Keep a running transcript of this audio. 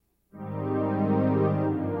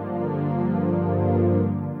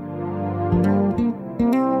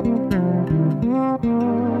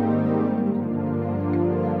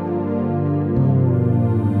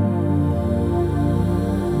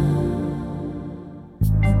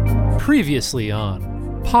Previously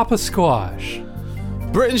on Papa Squash.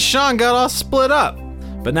 Britt and Sean got all split up,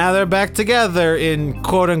 but now they're back together in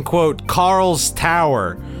quote-unquote Carl's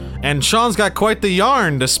Tower. And Sean's got quite the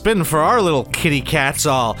yarn to spin for our little kitty cats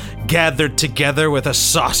all gathered together with a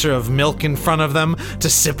saucer of milk in front of them to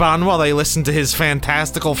sip on while they listen to his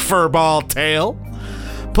fantastical furball tale.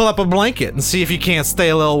 Pull up a blanket and see if you can't stay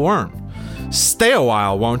a little warm. Stay a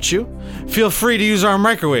while, won't you? Feel free to use our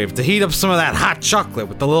microwave to heat up some of that hot chocolate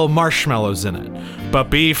with the little marshmallows in it. But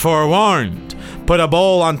be forewarned. Put a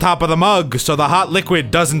bowl on top of the mug so the hot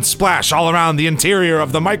liquid doesn't splash all around the interior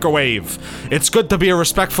of the microwave. It's good to be a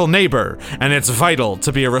respectful neighbor, and it's vital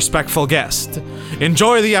to be a respectful guest.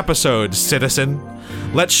 Enjoy the episode, citizen.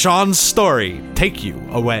 Let Sean's story take you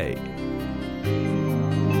away.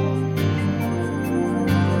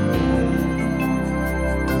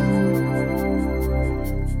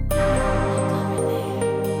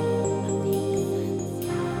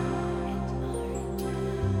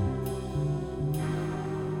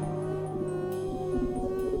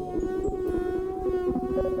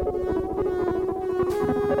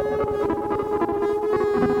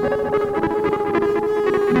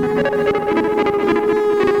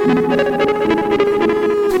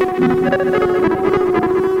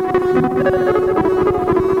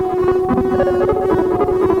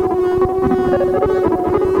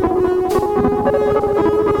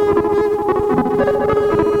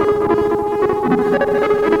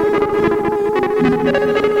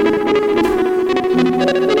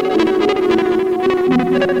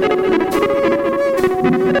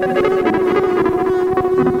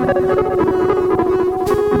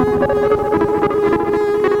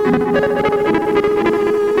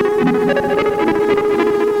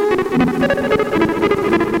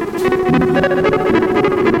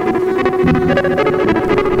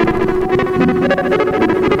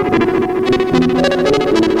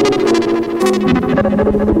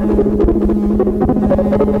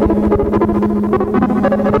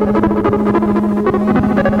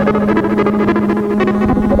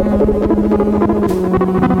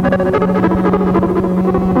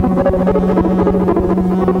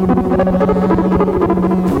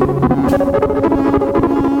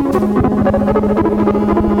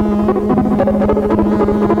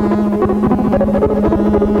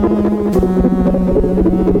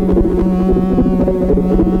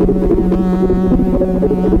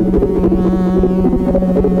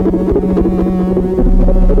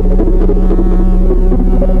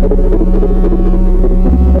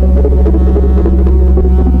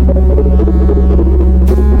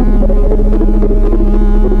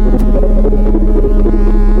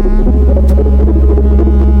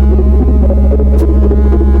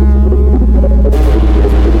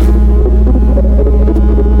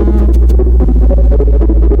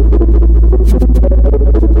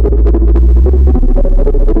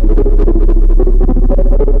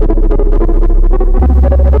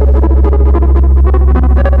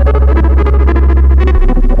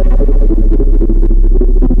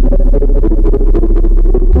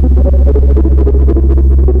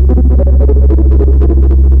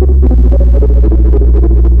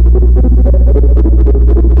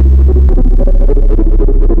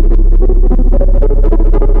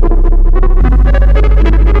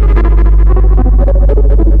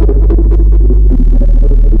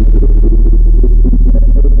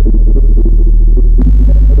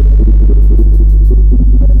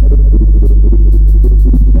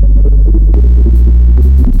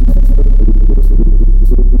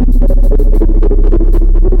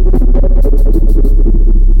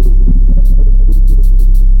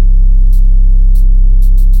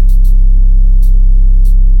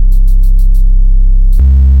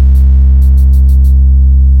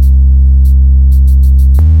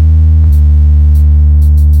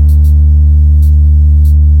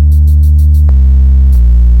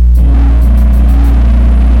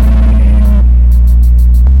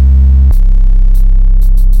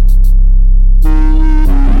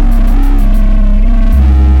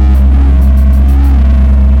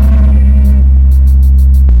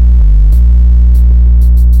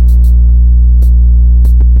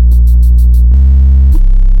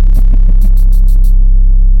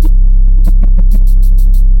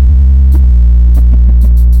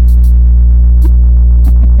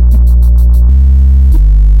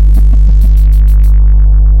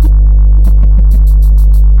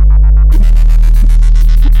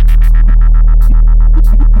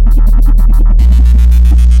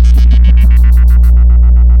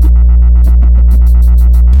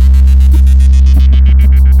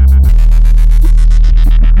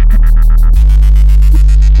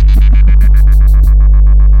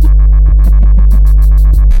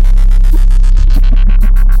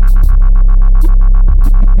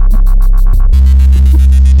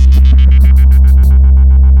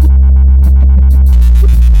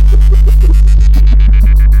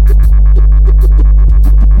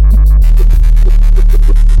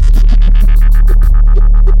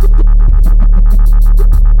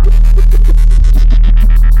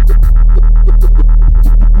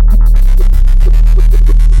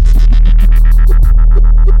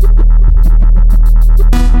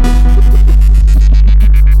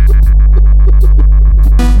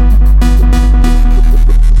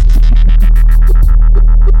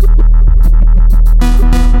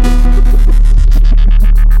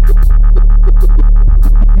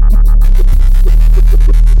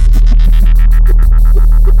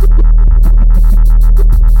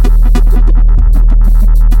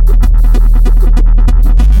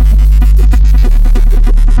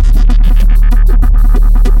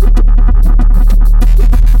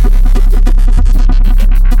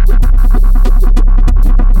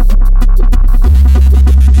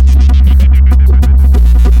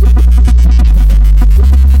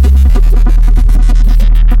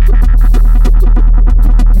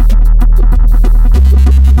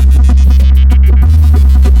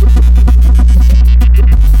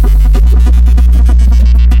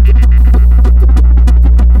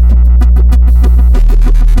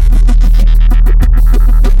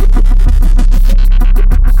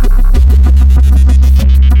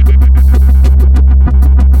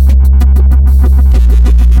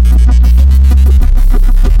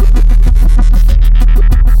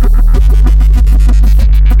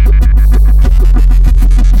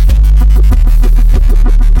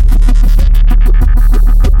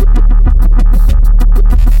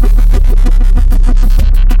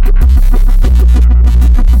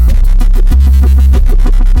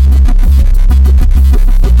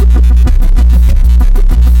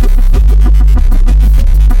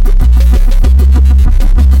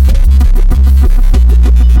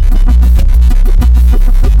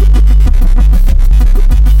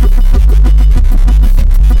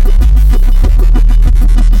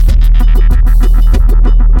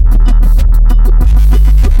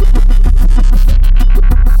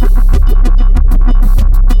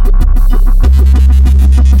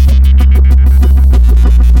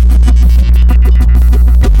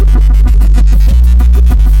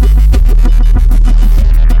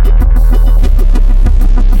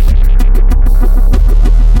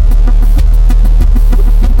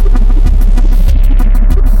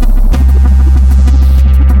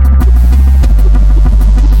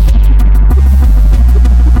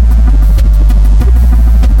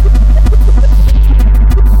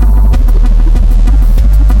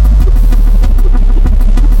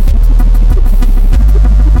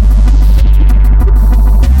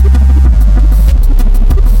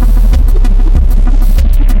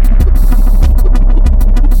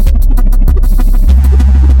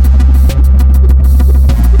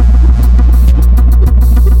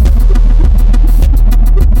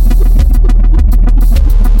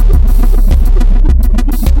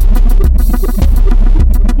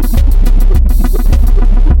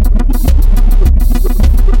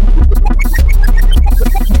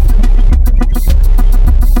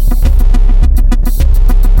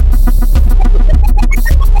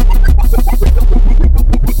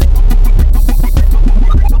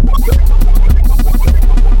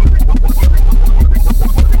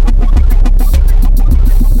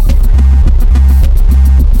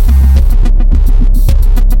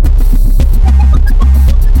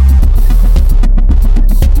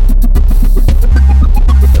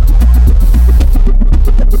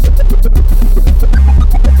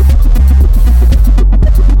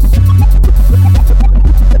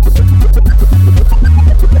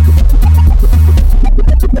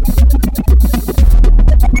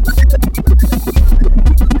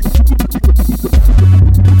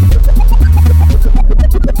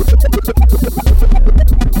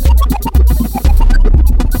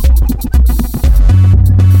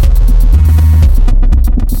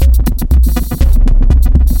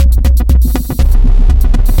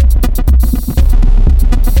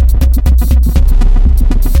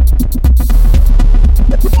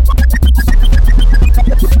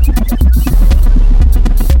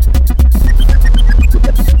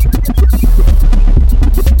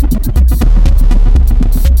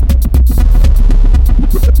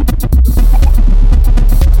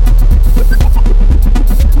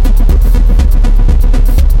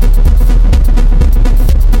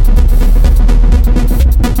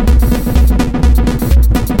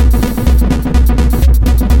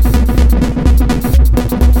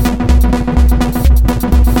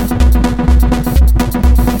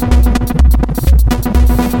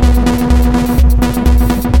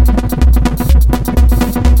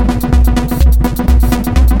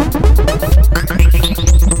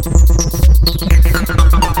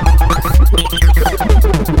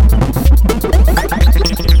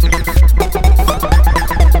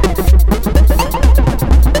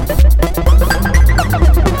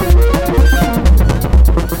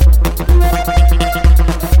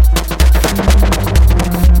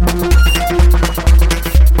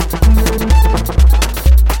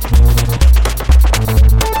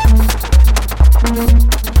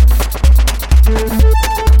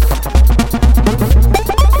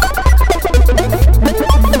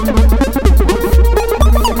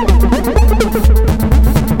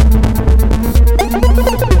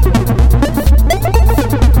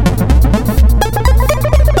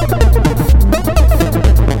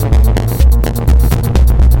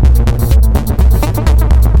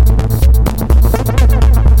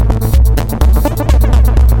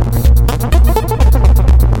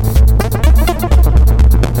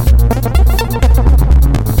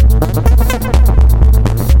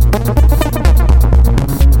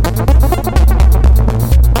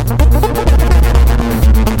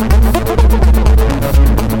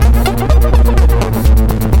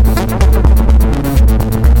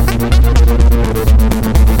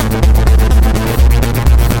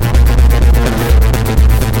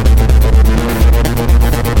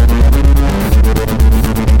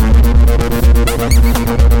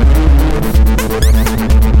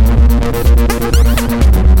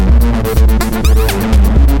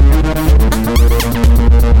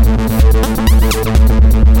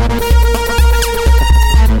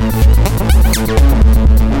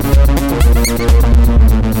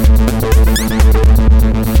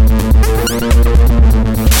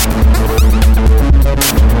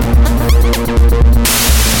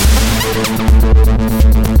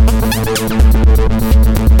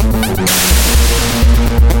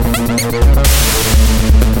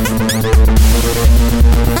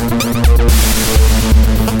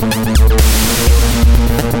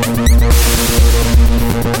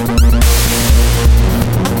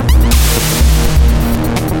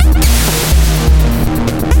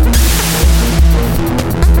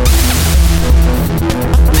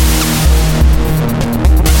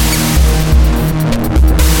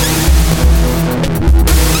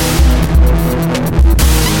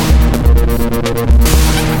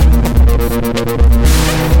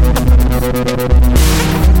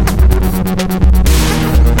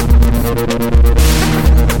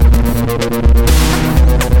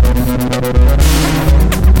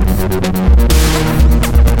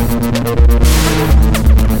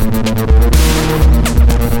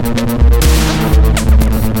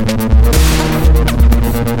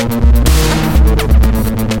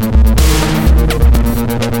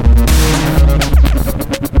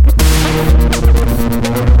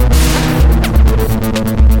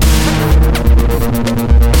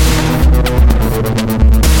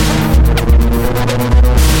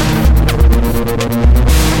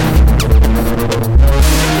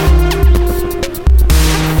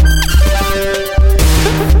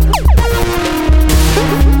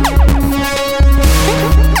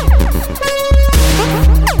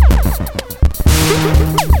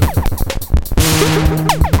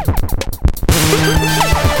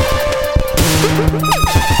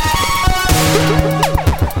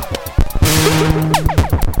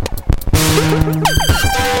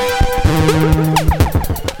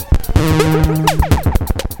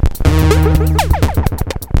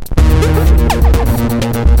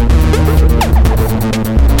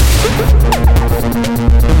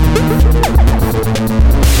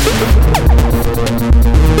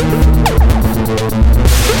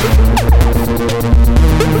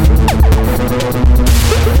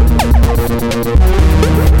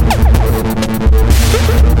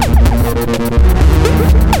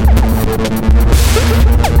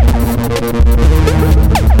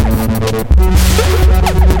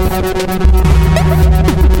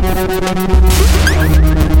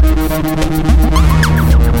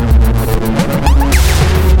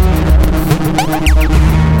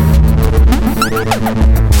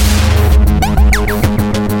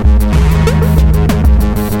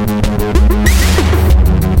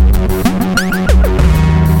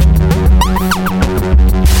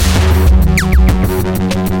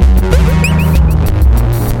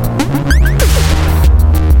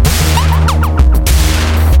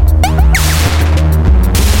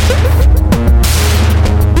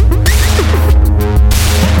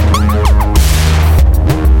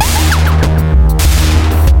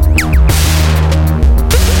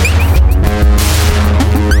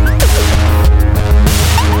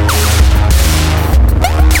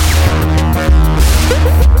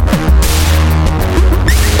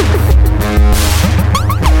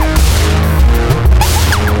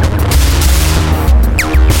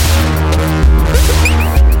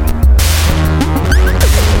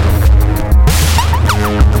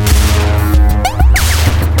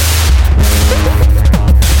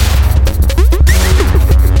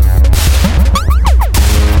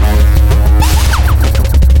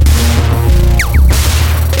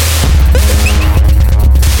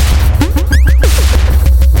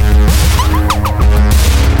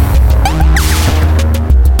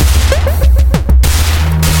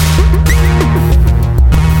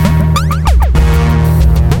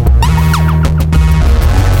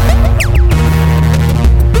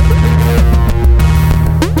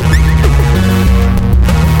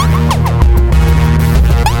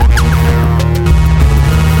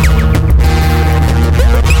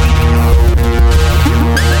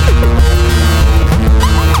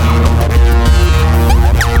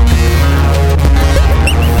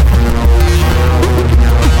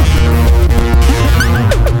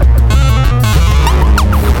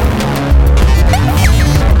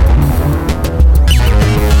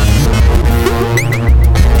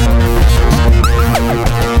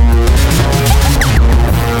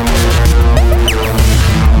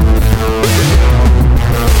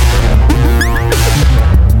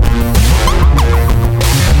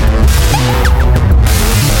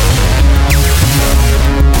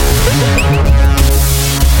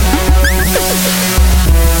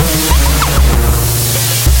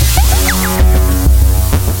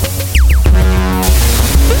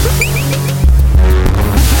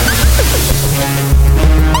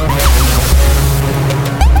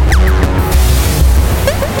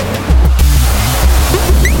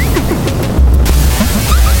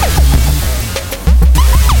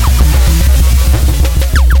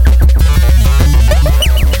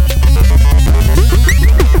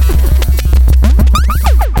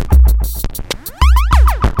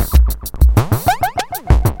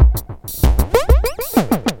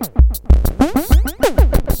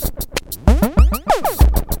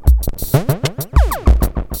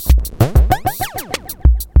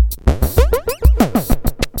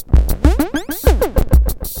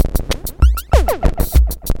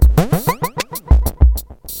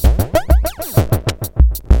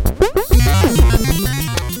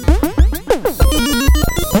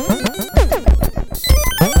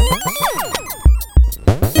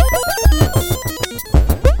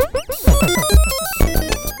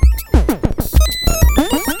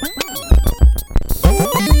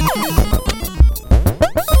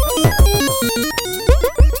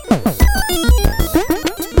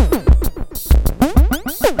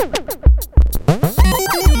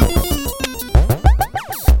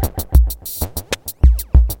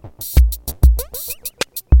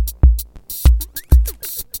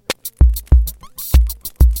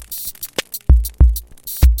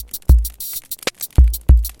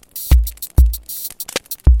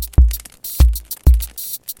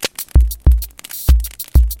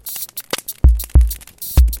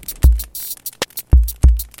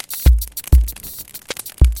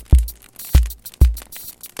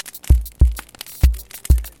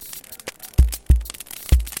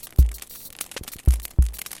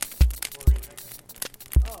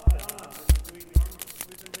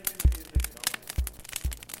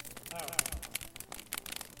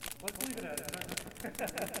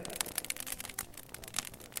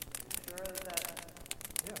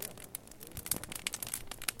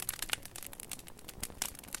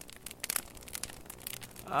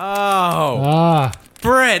 Oh, Ah.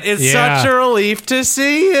 Britt, it's Yeah. such a relief to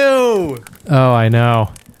see you. Oh, I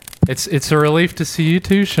know. It's a relief to see you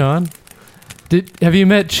too, Sean. Have you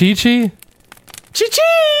met Chi-Chi?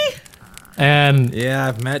 Chi-Chi! And Yeah,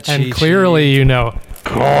 I've met Chi-Chi. and clearly you know.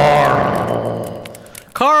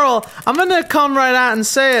 Carl, I'm gonna come right out and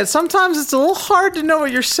say it. Sometimes it's a little hard to know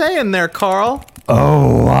what you're saying there, Carl.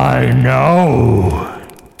 Oh, I know.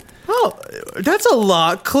 Oh, that's a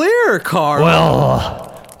lot clearer, Carl.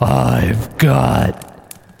 Well, I've got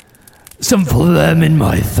some phlegm in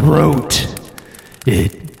my throat.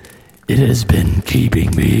 It has been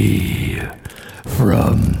keeping me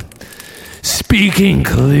from speaking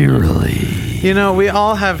clearly. You know, we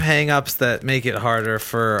all have hang-ups that make it harder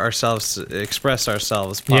for ourselves to express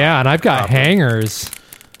ourselves. Yeah, and I've got hangers.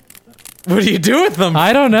 What do you do with them?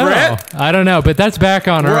 I don't know. Brett? I don't know, but that's back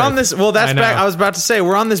on Earth. We're on this. Well, that's I know. back. I was about to say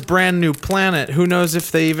we're on this brand new planet. Who knows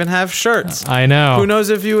if they even have shirts? I know. Who knows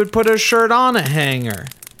if you would put a shirt on a hanger?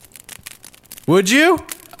 Would you,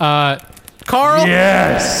 Carl?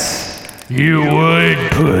 Yes, you would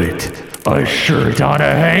put a shirt on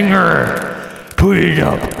a hanger. Put it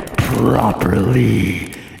up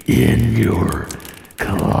properly in your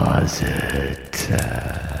closet.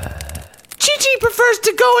 Chi-Chi prefers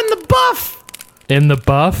to go in the buff. In the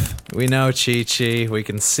buff? We know Chi-Chi. We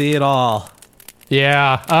can see it all.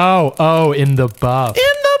 Yeah. Oh, in the buff. In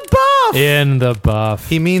the buff. In the buff.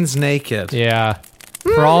 He means naked. Yeah.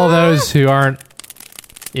 For all those who aren't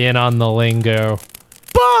in on the lingo.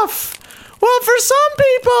 Buff. Well, for some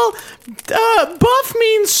people, buff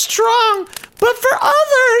means strong, but for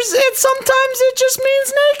others, sometimes it just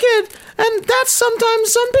means naked. And that's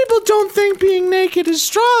sometimes some people don't think being naked is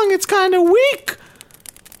strong. It's kind of weak.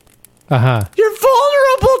 Uh-huh. You're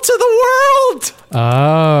vulnerable to the world.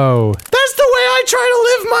 Oh. That's the way I try to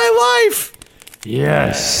live my life.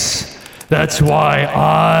 Yes, that's why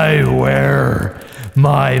I wear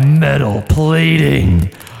my metal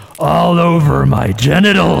plating all over my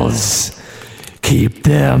genitals. Keep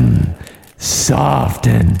them soft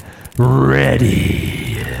and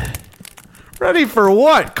ready. Ready for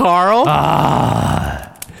what, Carl?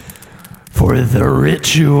 For the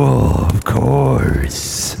ritual, of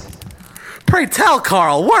course. Pray tell,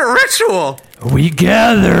 Carl, what ritual? We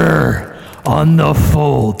gather on the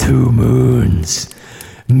full 2 moons.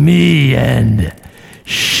 Me and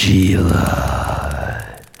Sheila.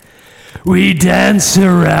 We dance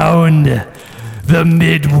around the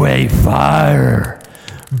midway fire,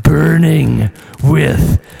 burning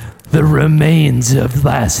with the remains of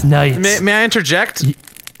last night. May I interject?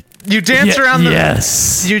 You dance around the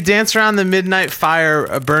Yes. You dance around the midnight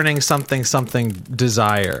fire, burning something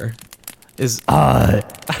desire. Is it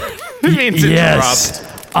means Yes.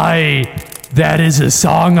 interrupt. That is a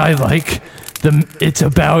song I like. It's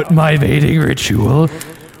about my mating ritual.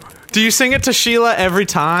 Do you sing it to Sheila every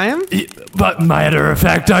time? But matter of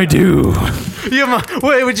fact, I do.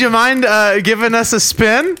 Wait, would you mind giving us a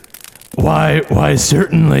spin? Why,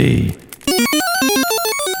 certainly.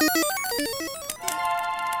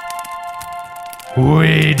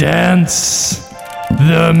 We dance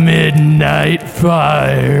the midnight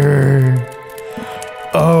fire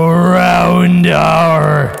around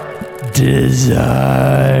our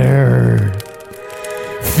desire.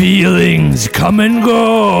 Feelings come and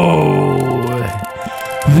go.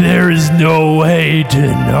 There's no way to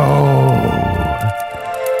know.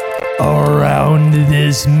 Around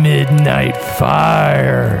this midnight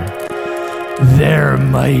fire, there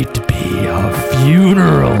might be a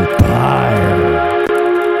funeral pyre.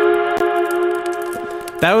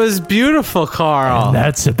 That was beautiful, Carl.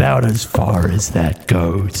 That's about as far as that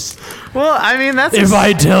goes. Well, I mean, that's. If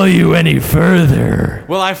I tell you any further,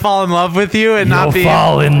 Will I fall in love with you and you'll not be?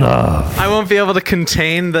 fall in love. I won't be able to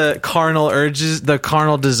contain the carnal urges, the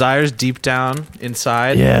carnal desires deep down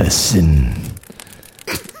inside. Yes, and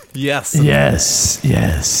Yes. yes,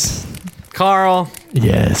 Carl,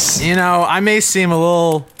 yes. you know, I may seem a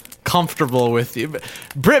little comfortable with you, but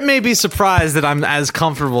Britt may be surprised that I'm as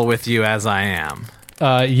comfortable with you as I am.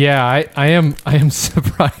 Yeah, I am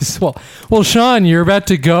surprised. Well, Sean, you're about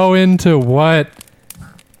to go into what?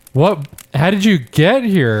 How did you get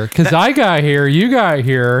here? Because I got here, you got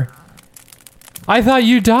here. I thought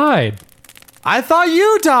you died. I thought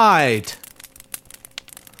you died.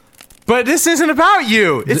 But this isn't about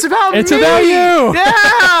you. It's about It's me. about you.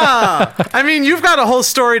 Yeah. I mean, you've got a whole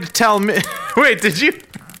story to tell me. Wait, did you?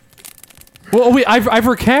 Well, I've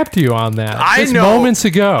recapped you on that. I just know. moments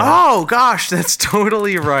ago. Oh gosh, that's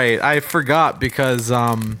totally right. I forgot because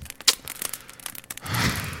I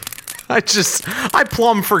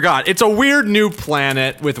plumb forgot. It's a weird new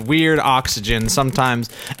planet with weird oxygen sometimes.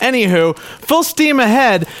 Anywho, full steam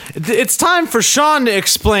ahead. It's time for Sean to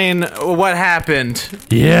explain what happened.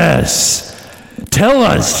 Yes. Tell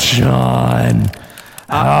us, Sean.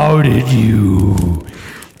 How did you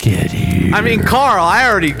get here? I mean, Carl, I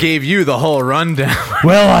already gave you the whole rundown.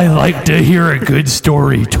 Well, I like to hear a good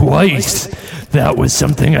story twice. That was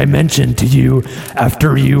something I mentioned to you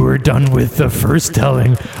after you were done with the first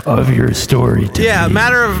telling of your story to Yeah, me.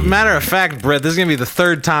 matter of fact, Brett, this is gonna be the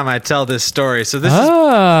third time I tell this story, so this is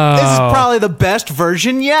Oh. probably the best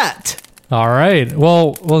version yet. All right.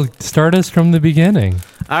 Well, start us from the beginning.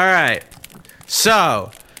 All right.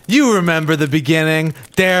 So, you remember the beginning.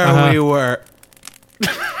 There we were.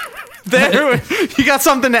 You got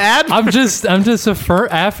something to add? I'm just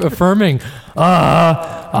affirming.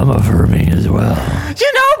 I'm affirming as well.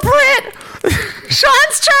 You know, Britt,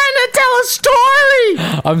 Sean's trying to tell a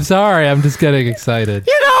story. I'm sorry. I'm just getting excited.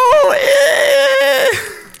 You know,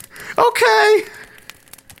 okay.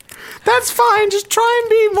 That's fine. Just try and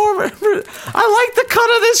be more. I like the cut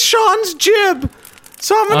of this Sean's jib.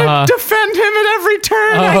 So I'm going to defend him at every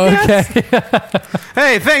turn, I guess.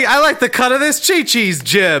 Okay. Hey, I like the cut of this Chi-Chi's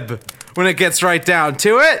jib when it gets right down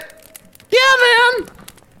to it. Yeah, man.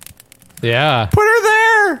 Yeah. Put her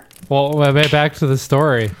there. Well, back to the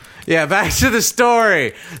story. Yeah, back to the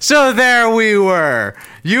story. So there we were.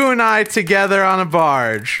 You and I together on a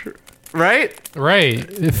barge. Right?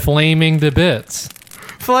 Right. Flaming to bits.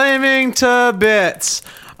 Flaming to bits.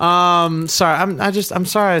 Sorry, I'm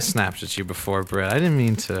sorry I snapped at you before, Britt. I didn't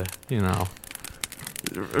mean to,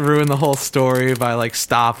 ruin the whole story by like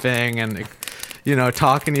stopping and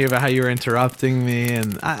talking to you about how you were interrupting me,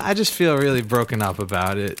 and I just feel really broken up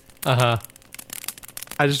about it. Uh-huh.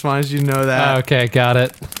 I just wanted you to know that. Okay, got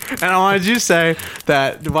it. And I wanted you to say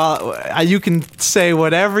that while you can say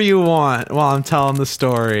whatever you want while I'm telling the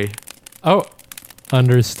story. Oh,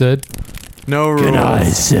 understood. No rules. Can I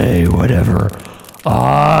say whatever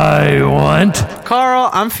I want?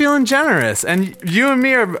 Carl, I'm feeling generous, and you and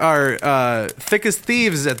me are thick as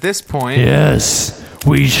thieves at this point. Yes,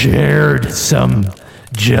 we shared some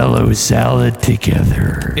Jell-O salad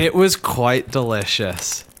together. It was quite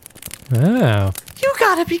delicious. Oh. You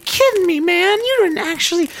gotta be kidding me, man. You didn't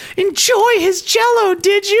actually enjoy his Jell-O,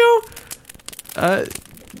 did you?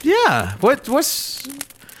 Yeah. What's...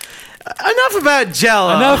 Enough about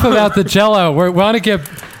Jell-O. Enough about the Jell-O. We want to get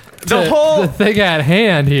the thing at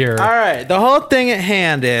hand here. All right. The whole thing at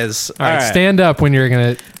hand is... All right, stand up when you're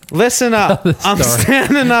going to... Listen up. I'm story.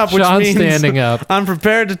 standing up, which Sean's means standing up. I'm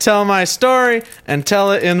prepared to tell my story and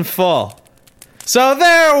tell it in full. So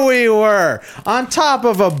there we were, on top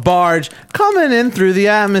of a barge, coming in through the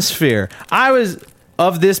atmosphere. I was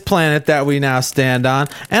of this planet that we now stand on,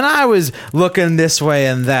 and I was looking this way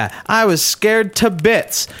and that. I was scared to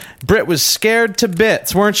bits. Britt was scared to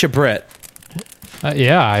bits, weren't you, Britt?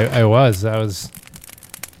 Yeah, I was. That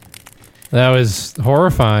was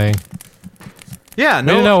horrifying. Yeah, We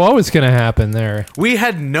didn't know what was going to happen there. We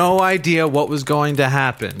had no idea what was going to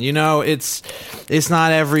happen. It's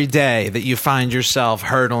not every day that you find yourself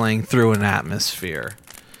hurtling through an atmosphere.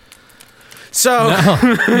 So,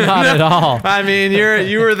 Not at all. I mean,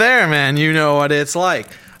 you were there, man. You know what it's like.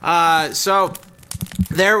 So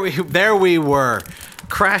there we were,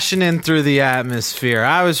 crashing in through the atmosphere.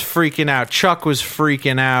 I was freaking out. Chuck was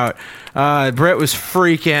freaking out. Britt was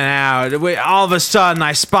freaking out. All of a sudden,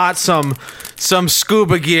 I spot some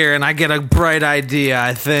scuba gear, and I get a bright idea.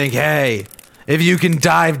 I think, hey, if you can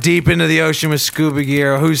dive deep into the ocean with scuba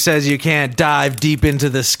gear, who says you can't dive deep into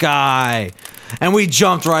the sky? And we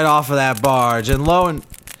jumped right off of that barge, and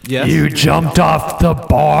yes? You jumped off the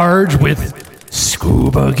barge with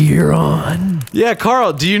scuba gear on? Yeah,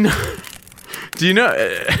 Carl, do you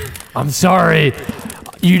know? I'm sorry.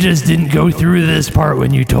 You just didn't go through this part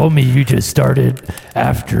when you told me. You just started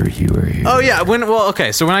after you were here. Oh yeah,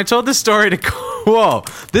 so when I told this story to whoa,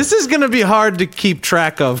 this is gonna be hard to keep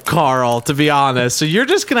track of, Carl, to be honest. So you're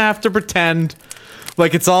just gonna have to pretend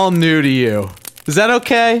like it's all new to you. Is that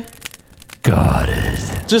okay? Got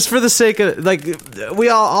it. Just for the sake of, like, we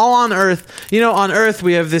all on Earth, on Earth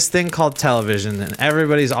we have this thing called television, and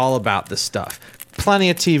everybody's all about this stuff. Plenty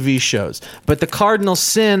of TV shows. But the cardinal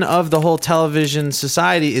sin of the whole television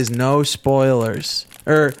society is no spoilers.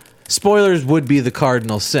 Or spoilers would be the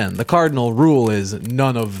cardinal sin. The cardinal rule is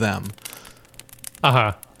none of them.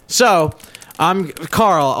 Uh-huh. So,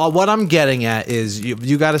 Carl, what I'm getting at is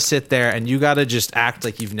you got to sit there and you got to just act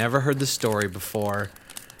like you've never heard the story before.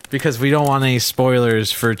 because we don't want any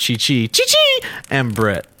spoilers for Chi-Chi and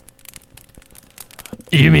Britt.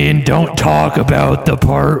 You mean don't talk about the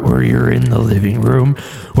part where you're in the living room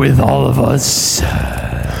with all of us?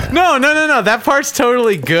 No. That part's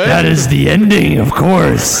totally good. That is the ending, of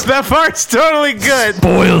course. That part's totally good.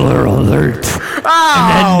 Spoiler alert.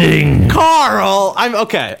 Oh, An ending. Carl. I'm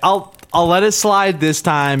okay. I'll let it slide this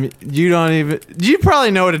time. You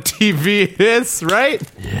probably know what a TV is, right?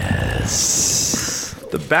 Yes.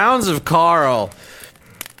 The bounds of Carl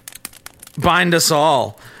bind us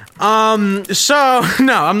all. So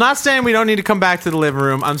no, I'm not saying we don't need to come back to the living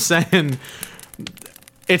room. I'm saying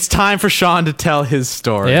it's time for Sean to tell his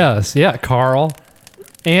story. Yes, yeah, Carl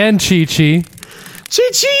and Chi-Chi.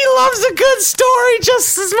 Chi-Chi loves a good story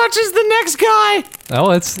just as much as the next guy. Oh,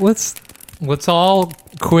 let's all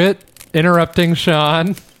quit interrupting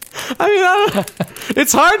Sean.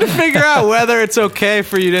 It's hard to figure out whether it's okay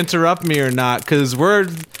for you to interrupt me or not, because we're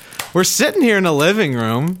sitting here in the living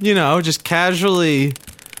room, just casually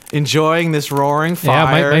enjoying this roaring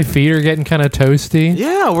fire. Yeah, my feet are getting kind of toasty.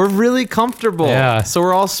 Yeah, we're really comfortable. Yeah. So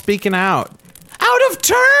we're all speaking out. Out of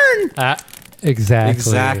turn!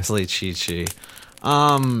 Exactly. Chi-Chi.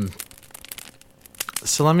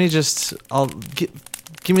 So let me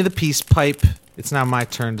give me the peace pipe. It's now my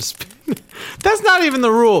turn to spin. That's not even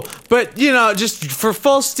the rule, but just for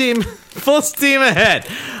full steam ahead.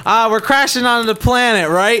 We're crashing onto the planet,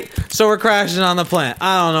 right? So we're crashing on the planet.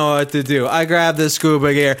 I don't know what to do. I grab the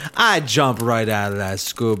scuba gear. I jump right out of that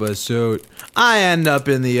scuba suit. I end up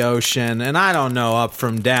in the ocean, and I don't know up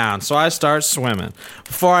from down, so I start swimming.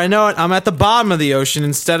 Before I know it, I'm at the bottom of the ocean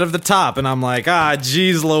instead of the top, and I'm like,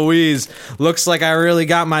 geez Louise, looks like I really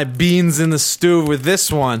got my beans in the stew with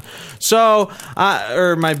this one. So,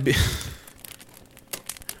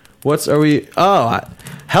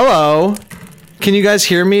 hello? Can you guys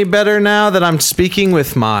hear me better now that I'm speaking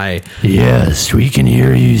with my... Yes, we can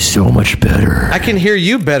hear you so much better. I can hear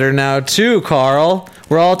you better now too, Carl.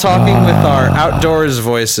 We're all talking with our outdoors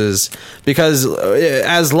voices because,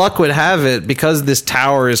 as luck would have it, because this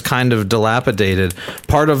tower is kind of dilapidated,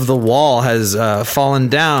 part of the wall has fallen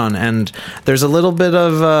down, and there's a little bit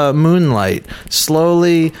of moonlight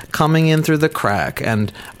slowly coming in through the crack,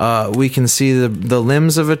 and we can see the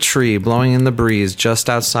limbs of a tree blowing in the breeze just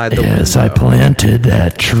outside the window. Yes, I planted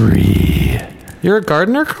that tree. You're a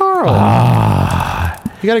gardener, Carl?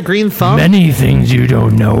 You got a green thumb? Many things you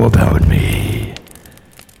don't know about me.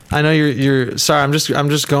 I know you're sorry. I'm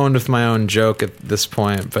just going with my own joke at this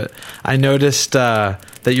point, but I noticed that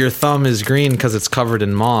your thumb is green because it's covered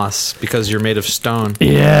in moss because you're made of stone.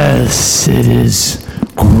 Yes, it is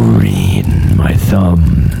green, my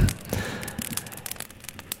thumb.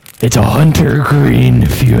 It's a hunter green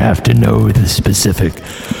if you have to know the specific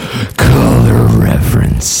color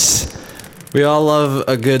reference. We all love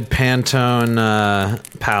a good Pantone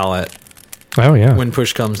palette. Oh yeah. When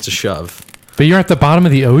push comes to shove. But you're at the bottom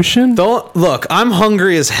of the ocean? Don't look, I'm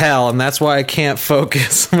hungry as hell, and that's why I can't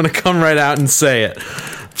focus. I'm gonna come right out and say it.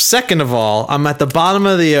 Second of all, I'm at the bottom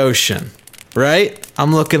of the ocean, right?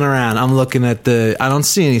 I'm looking around. I'm looking at I don't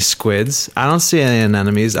see any squids. I don't see any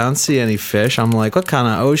anemones. I don't see any fish. I'm like, what kind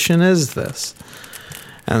of ocean is this?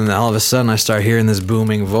 And all of a sudden, I start hearing this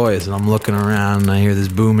booming voice, and I'm looking around, and I hear this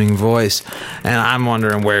booming voice, and I'm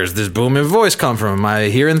wondering, where's this booming voice come from? Am I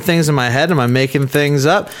hearing things in my head? Am I making things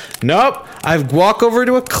up? Nope. I walk over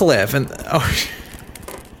to a cliff, and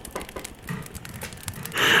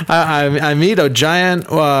I meet a giant,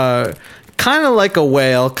 kind of like a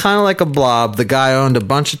whale, kind of like a blob. The guy owned a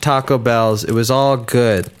bunch of Taco Bells. It was all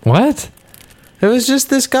good. What? It was just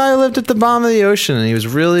this guy who lived at the bottom of the ocean, and he was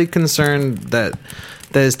really concerned that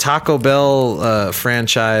his Taco Bell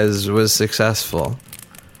franchise was successful.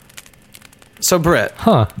 So, Britt.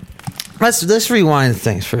 Huh. Let's rewind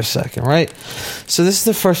things for a second, right? So this is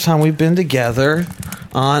the first time we've been together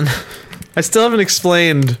on... I still haven't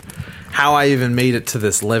explained how I even made it to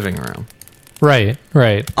this living room. Right.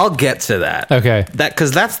 I'll get to that. Okay.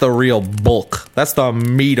 Because that's the real bulk. That's the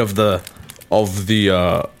meat of the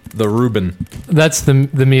Reuben. That's the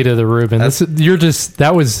meat of the Reuben.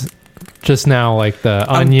 That was just now like the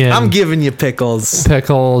onion. I'm giving you pickles.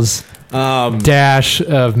 Dash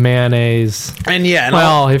of mayonnaise. And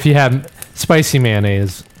if you have spicy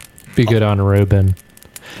mayonnaise, be good on a Reuben.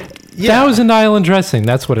 Yeah. Thousand Island dressing.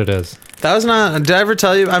 That's what it is. That was not. Did I ever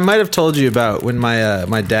tell you? I might have told you about when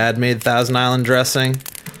my dad made Thousand Island dressing.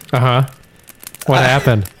 What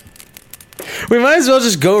happened? We might as well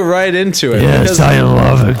just go right into it. Yes, I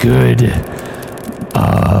love a good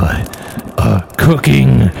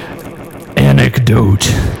cooking anecdote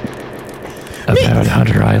about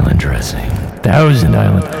Hunter Island dressing. Thousand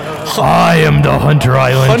Island. I am the Hunter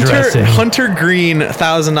Island dressing. Hunter Green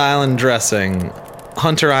Thousand Island dressing.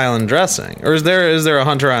 Hunter Island dressing. Or is there a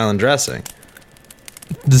Hunter Island dressing?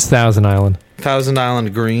 This Thousand Island. Thousand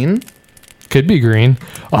Island Green? Could be green.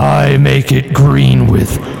 I make it green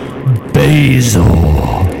with basil.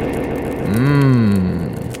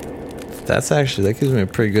 That gives me a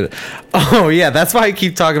pretty good. Oh yeah, that's why I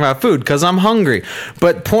keep talking about food, because I'm hungry.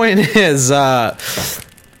 But point is, my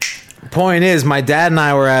dad and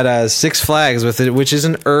I were at Six Flags which is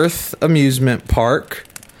an Earth amusement park.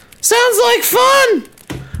 Sounds like fun.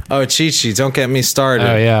 Oh, Chi-Chi, don't get me started.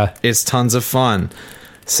 Oh yeah, it's tons of fun.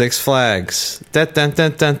 Six Flags. We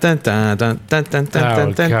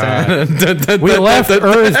left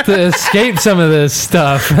Earth to escape some of this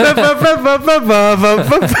stuff.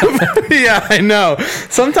 Yeah, I know.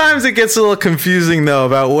 Sometimes it gets a little confusing, though,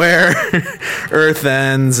 about where Earth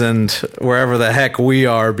ends and wherever the heck we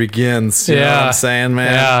are begins. You know what I'm saying,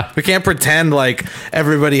 man? Yeah. We can't pretend like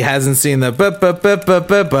everybody hasn't seen the... Oh,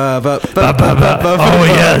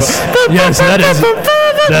 yes. Yes,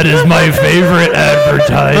 that is my favorite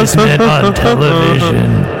advertisement on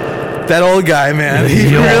television. That old guy, man.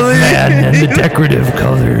 The old man and the decorative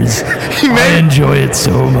colors. I enjoy it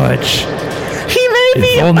so much.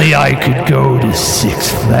 If only I could go to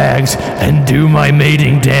Six Flags and do my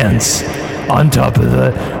mating dance on top of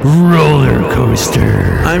the roller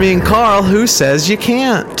coaster. I mean, Carl, who says you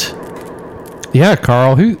can't? Yeah,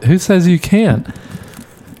 Carl, who says you can't?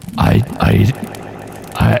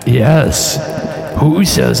 Yes. Who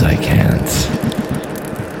says I can't?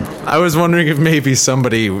 I was wondering if maybe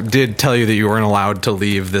somebody did tell you that you weren't allowed to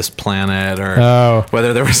leave this planet, or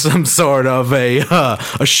whether there was some sort of a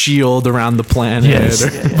shield around the planet. Yes.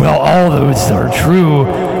 Well, all those are true,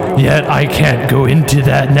 yet I can't go into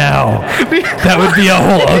that now. That would be a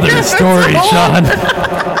whole other story, Sean.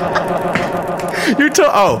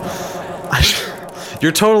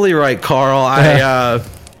 You're totally right, Carl.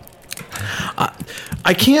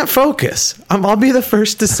 I can't focus. I'll be the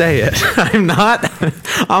first to say it. I'm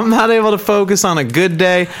not able to focus on a good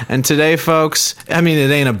day. And today, folks, I mean, it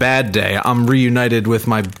ain't a bad day. I'm reunited with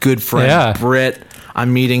my good friend Britt.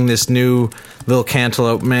 I'm meeting this new little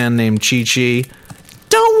cantaloupe man named Chi-Chi.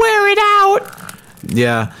 Don't wear it out.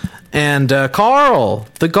 Yeah. And Carl,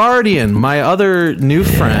 the Guardian, my other new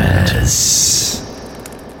friend. Yes.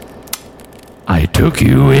 I took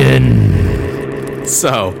you in.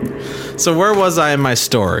 So where was I in my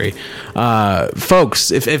story?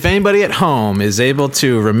 Folks, if anybody at home is able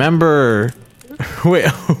to remember... Wait,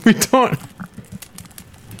 we don't...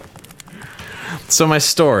 So my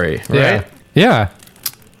story, right? Yeah.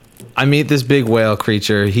 I meet this big whale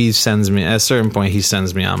creature. He sends me... At a certain point, he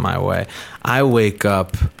sends me on my way. I wake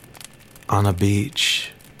up on a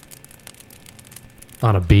beach.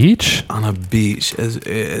 On a beach? On a beach.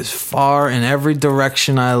 As far in every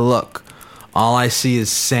direction I look, all I see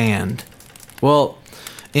is sand. Well,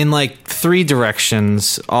 in like 3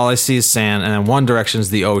 directions, all I see is sand, and in one direction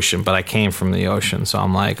is the ocean, but I came from the ocean, so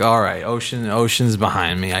I'm like, all right, ocean's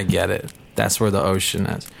behind me, I get it. That's where the ocean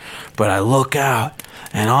is. But I look out,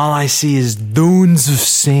 and all I see is dunes of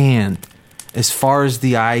sand, as far as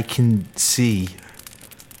the eye can see.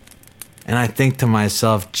 And I think to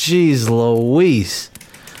myself, geez Louise,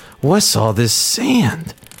 what's all this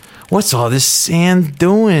sand? What's all this sand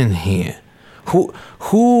doing here? Who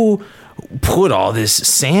put all this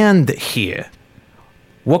sand here?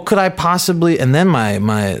 What could I possibly... And then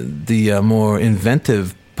the more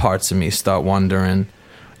inventive parts of me start wondering,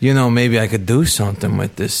 maybe I could do something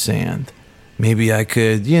with this sand. Maybe I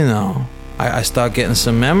could, I start getting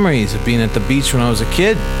some memories of being at the beach when I was a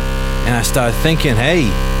kid. And I started thinking, hey,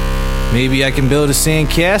 maybe I can build a sand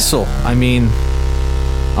castle. I mean,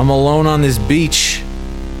 I'm alone on this beach.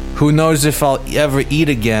 Who knows if I'll ever eat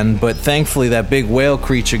again, but thankfully that big whale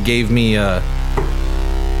creature gave me,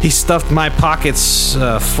 he stuffed my pockets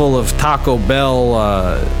full of Taco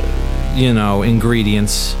Bell,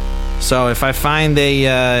 ingredients. So if I find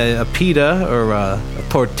a pita or a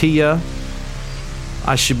tortilla,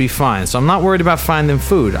 I should be fine. So I'm not worried about finding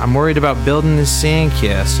food. I'm worried about building this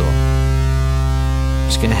sandcastle. I'm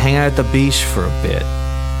just gonna hang out at the beach for a bit.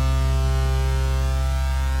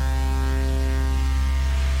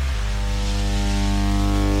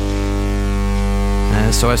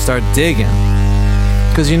 So I start digging.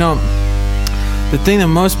 Because, the thing that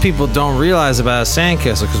most people don't realize about a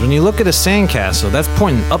sandcastle, because when you look at a sandcastle, that's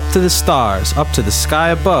pointing up to the stars, up to the sky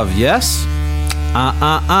above, yes?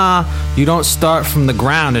 You don't start from the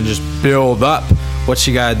ground and just build up. What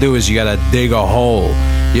you gotta do is you gotta dig a hole.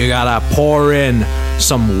 You gotta pour in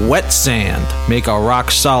some wet sand, make a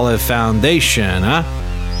rock-solid foundation, huh?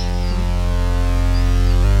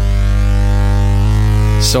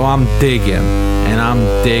 So I'm digging, and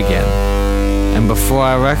I'm digging. And before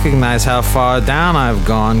I recognize how far down I've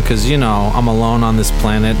gone, because, you know, I'm alone on this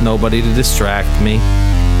planet, nobody to distract me,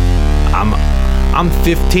 I'm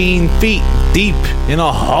 15 feet deep in a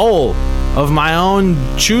hole of my own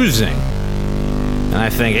choosing. And I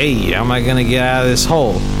think, hey, how am I gonna get out of this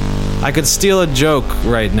hole? I could steal a joke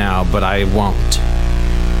right now, but I won't.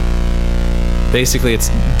 Basically, it's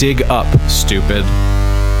dig up, stupid.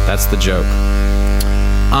 That's the joke.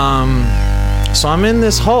 So I'm in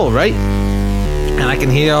this hole, right? And I can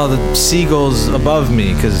hear all the seagulls above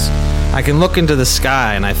me, because I can look into the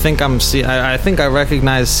sky, and I think I think I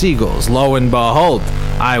recognize seagulls. Lo and behold,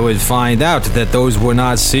 I would find out that those were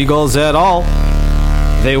not seagulls at all.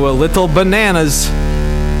 They were little bananas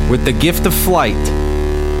with the gift of flight.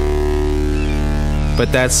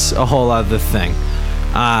 But that's a whole other thing.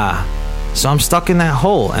 So I'm stuck in that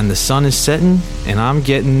hole, and the sun is setting, and I'm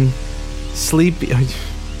getting sleepy.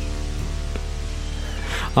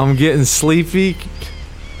 I'm getting sleepy.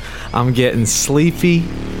 I'm getting sleepy.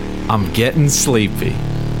 I'm getting sleepy.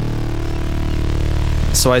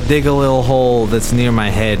 So I dig a little hole that's near my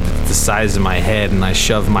head, the size of my head, and I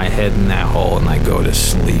shove my head in that hole and I go to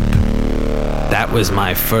sleep. That was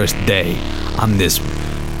my first day on this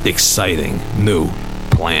exciting new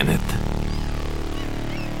planet.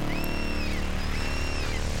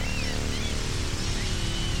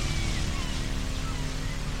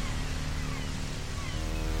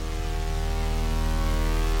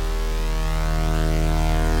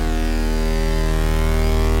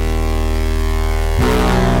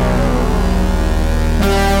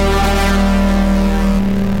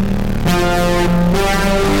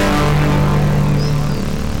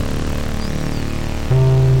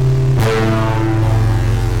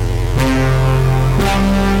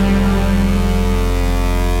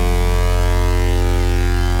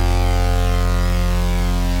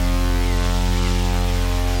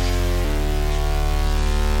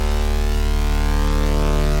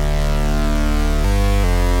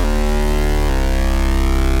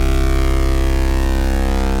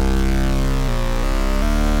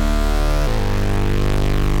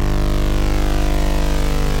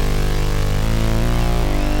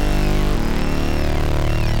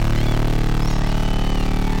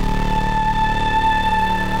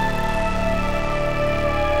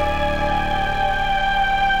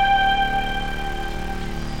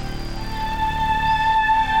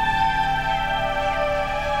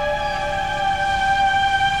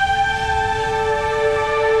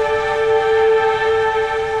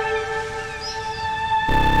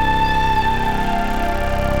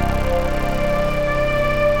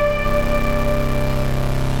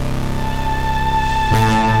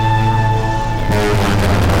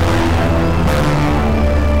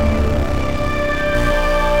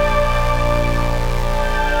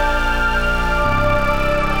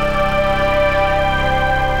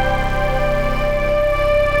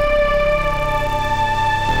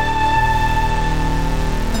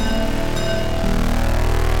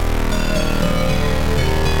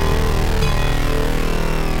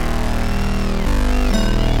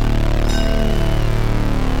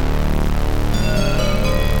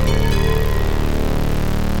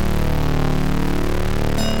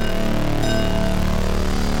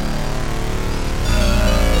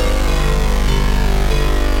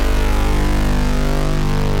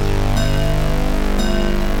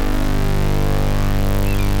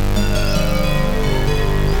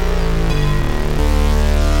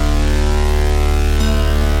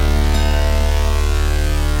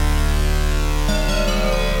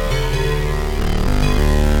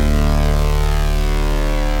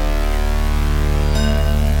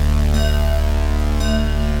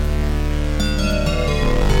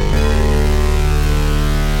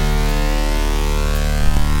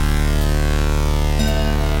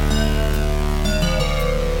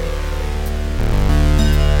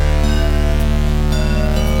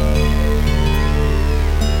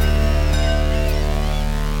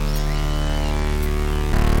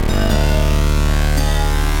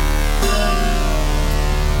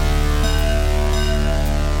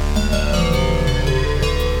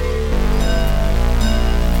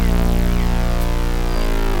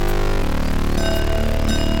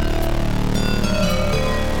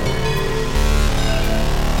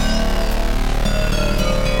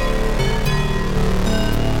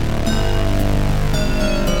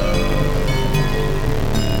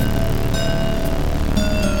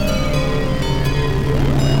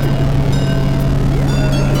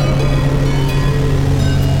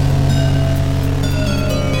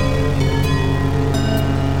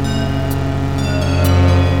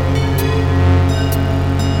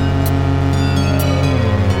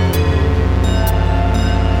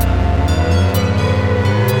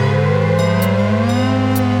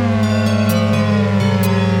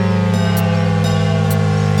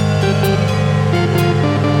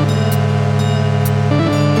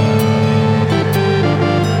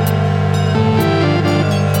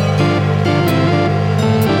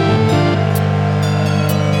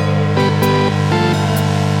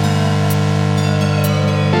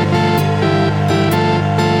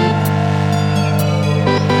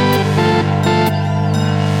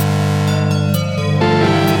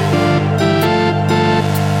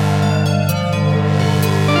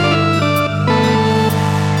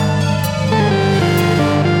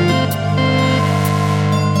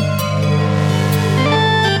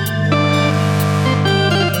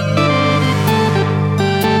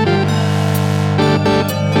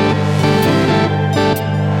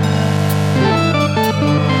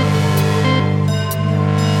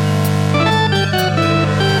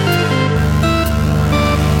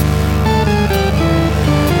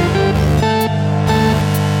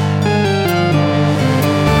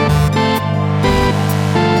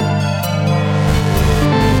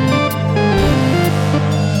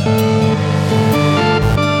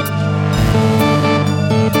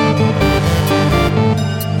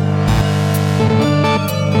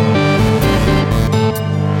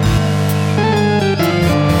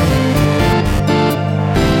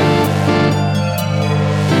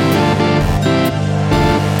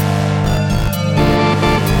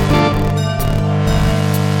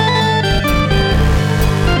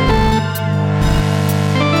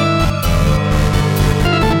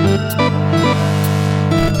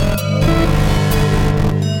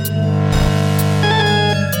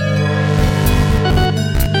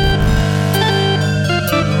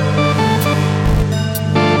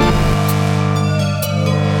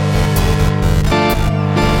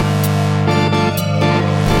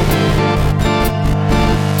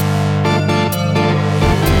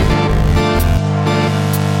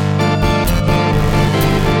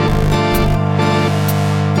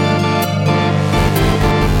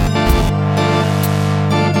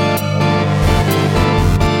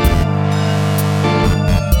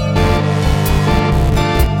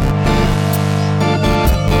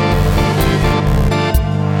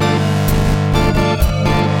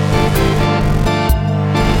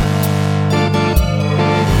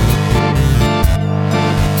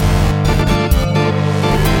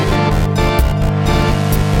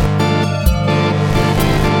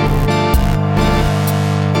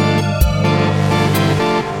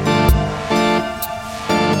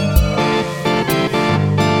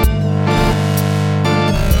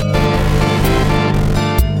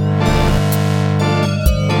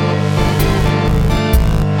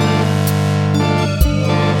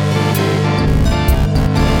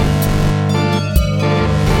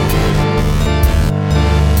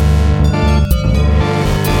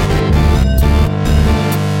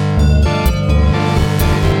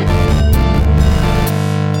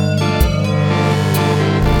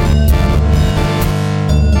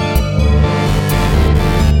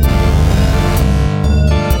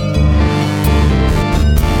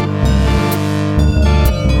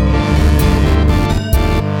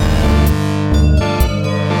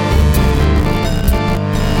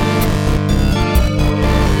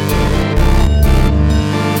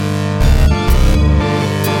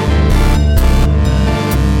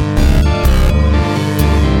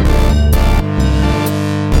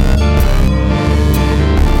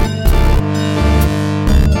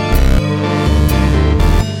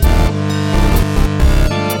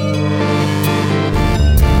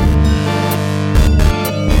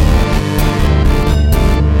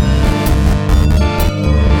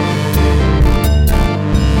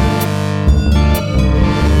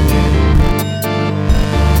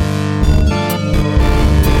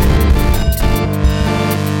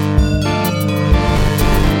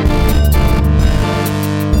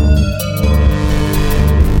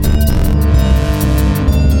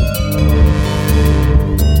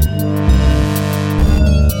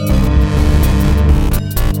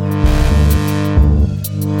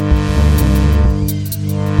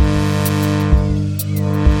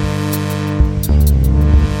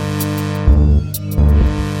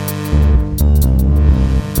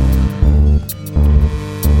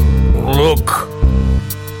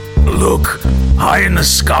 the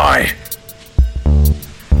sky.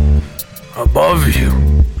 Above you.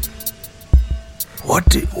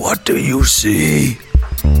 What do you see?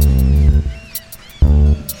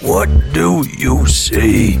 What do you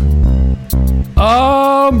see?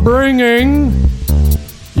 I'm bringing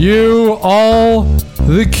you all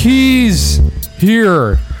the keys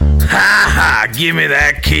here. Ha ha! Give me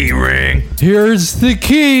that key ring. Here's the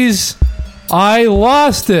keys. I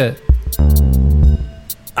lost it.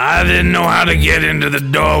 I didn't know how to get into the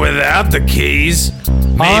door without the keys.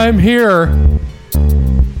 I'm here.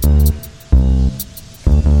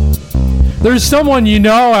 There's someone you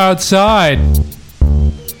know outside.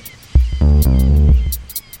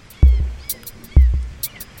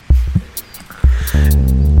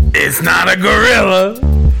 It's not a gorilla.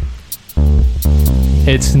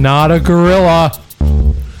 It's not a gorilla.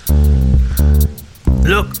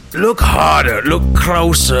 Look harder. Look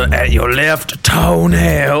closer at your left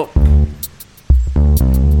toenail.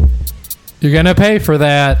 You're gonna pay for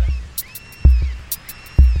that.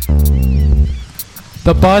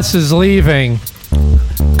 The bus is leaving.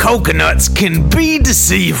 Coconuts can be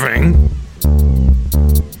deceiving.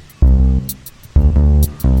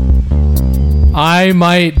 I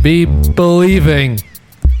might be believing.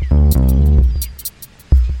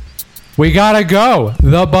 We gotta go.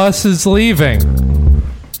 The bus is leaving.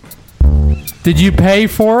 Did you pay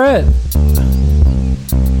for it?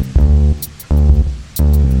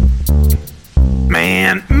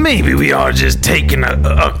 Man, maybe we are just taking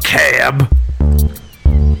a cab.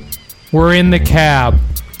 We're in the cab.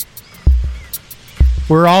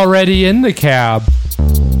 We're already in the cab.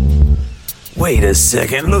 Wait a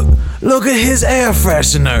second. Look at his air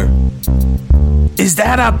freshener. Is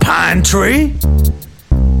that a pine tree?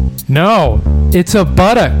 No, it's a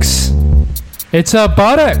buttocks. It's a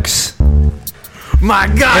buttocks. My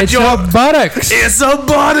God, It's a buttocks. It's a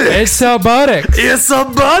buttocks. It's a buttocks. It's a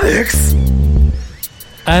buttocks.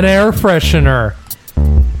 An air freshener.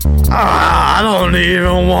 I don't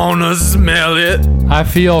even want to smell it. I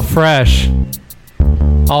feel fresh.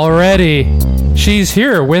 Already, she's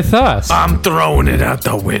here with us. I'm throwing it out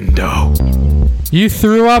the window. You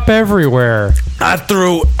threw up everywhere. I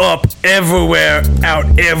threw up everywhere,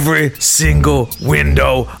 out every single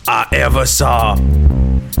window I ever saw.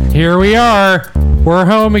 Here we are. We're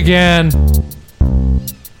home again.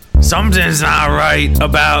 Something's not right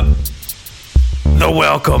about the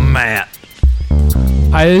welcome mat.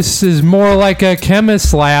 This is more like a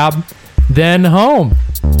chemist lab than home.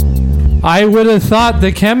 I would have thought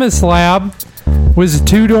the chemist lab was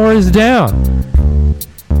 2 doors down.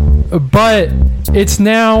 But it's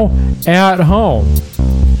now at home.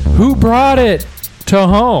 Who brought it to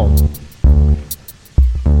home?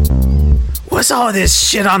 What's all this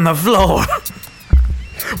shit on the floor?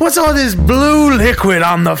 What's all this blue liquid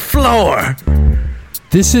on the floor?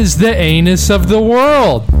 This is the anus of the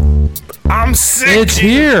world. I'm sinking. It's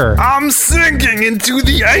here. I'm sinking into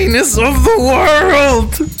the anus of the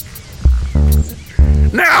world.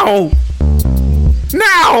 Now.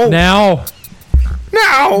 Now. Now.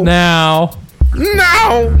 Now. Now.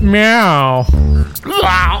 Now. Meow.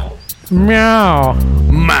 Wow. Meow.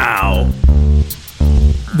 Mao.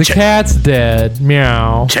 The cat's dead.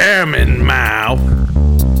 Meow. Chairman Mao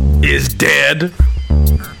is dead.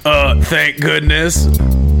 Thank goodness.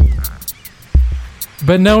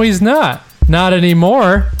 But no, he's not. Not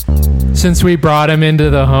anymore. Since we brought him into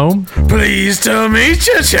the home. Pleased to meet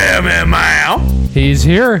you, Chairman Mao. He's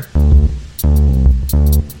here.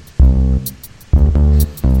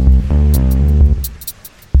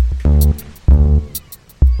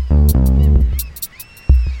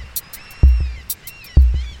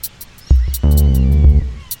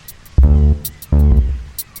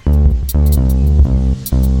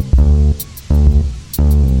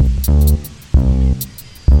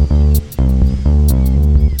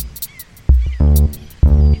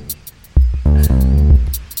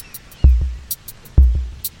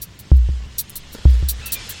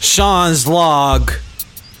 Sean's log.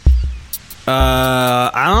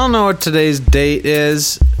 I don't know what today's date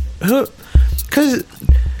is.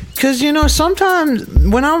 Cause you know, sometimes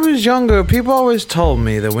when I was younger, people always told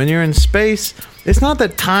me that when you're in space, it's not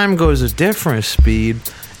that time goes a different speed.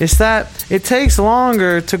 It's that it takes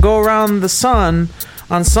longer to go around the sun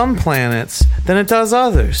on some planets than it does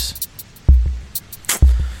others.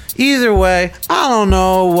 Either way, I don't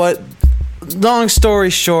know what. Long story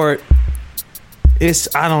short,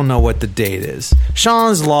 I don't know what the date is.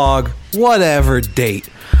 Sean's log, whatever date.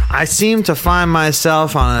 I seem to find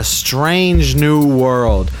myself on a strange new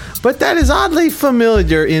world, but that is oddly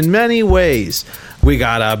familiar in many ways. We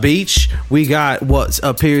got a beach. We got what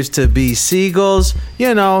appears to be seagulls.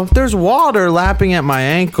 You know, there's water lapping at my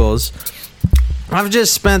ankles. I've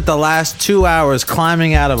just spent the last 2 hours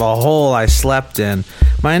climbing out of a hole I slept in.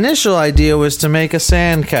 My initial idea was to make a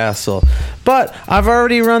sandcastle, but I've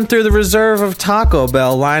already run through the reserve of Taco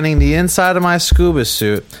Bell lining the inside of my scuba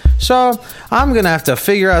suit. So I'm gonna have to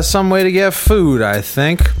figure out some way to get food, I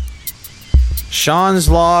think. Sean's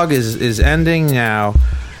log is ending now.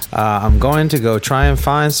 I'm going to go try and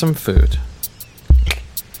find some food.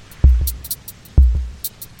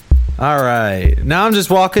 Alright, now I'm just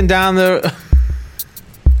walking down the...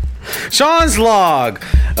 Sean's log,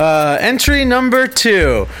 entry number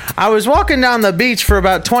 2. I was walking down the beach for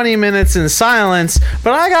about 20 minutes in silence,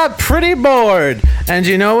 but I got pretty bored. And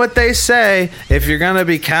you know what they say, if you're gonna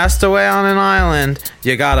be cast away on an island,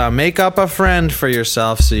 you gotta make up a friend for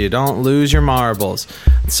yourself so you don't lose your marbles.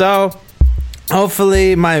 So,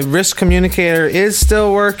 hopefully my wrist communicator is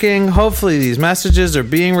still working. Hopefully these messages are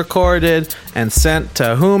being recorded and sent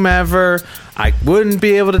to whomever. I wouldn't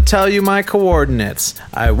be able to tell you my coordinates.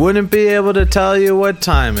 I wouldn't be able to tell you what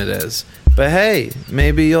time it is. But hey,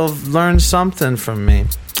 maybe you'll learn something from me.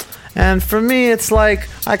 And for me, it's like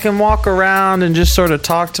I can walk around and just sort of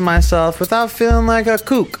talk to myself without feeling like a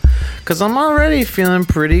kook. Because I'm already feeling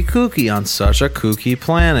pretty kooky on such a kooky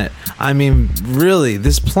planet. I mean, really,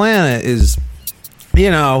 this planet is,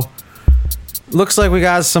 you know, looks like we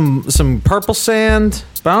got some purple sand,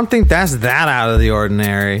 but I don't think that's that out of the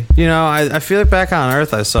ordinary. You know, I feel like back on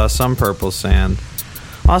Earth I saw some purple sand.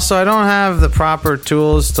 Also, I don't have the proper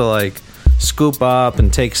tools to, like, scoop up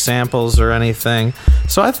and take samples or anything.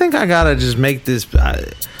 So I think I gotta just make this...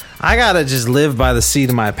 I gotta just live by the seat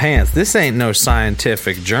of my pants. This ain't no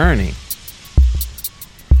scientific journey.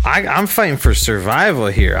 I'm fighting for survival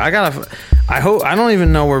here. I don't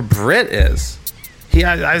even know where Britt is. He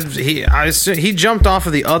jumped off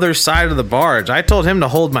of the other side of the barge. I told him to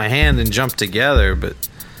hold my hand and jump together, but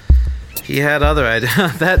he had other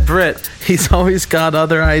ideas. That Brit, he's always got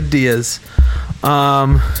other ideas.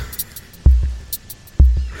 I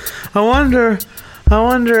wonder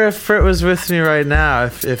if Brit was with me right now.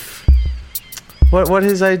 If what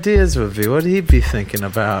his ideas would be. What he'd be thinking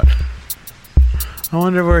about. I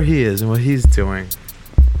wonder where he is and what he's doing.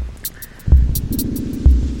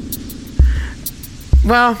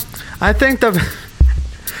 Well, I think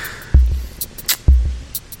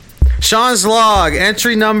Sean's log,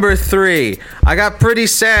 entry number 3. I got pretty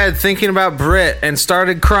sad thinking about Brit and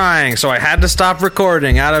started crying, so I had to stop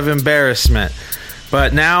recording out of embarrassment.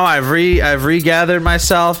 But now I've regathered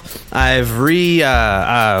myself. I've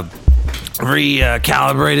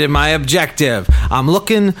recalibrated my objective. I'm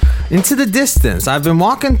looking into the distance. I've been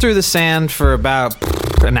walking through the sand for about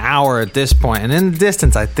an hour at this point, and in the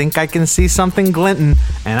distance I think I can see something glinting,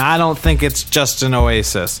 and I don't think it's just an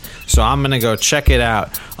oasis. So I'm gonna go check it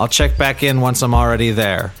out. I'll check back in once I'm already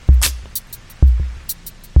there.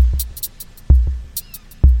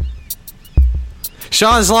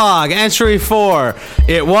 Sean's log, entry 4.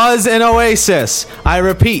 It was an oasis. I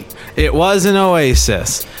repeat, it was an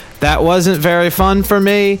oasis. That wasn't very fun for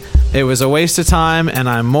me. It was a waste of time, and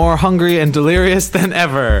I'm more hungry and delirious than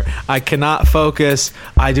ever. I cannot focus.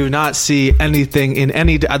 I do not see anything in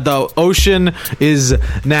any... The ocean is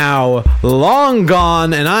now long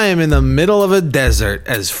gone, and I am in the middle of a desert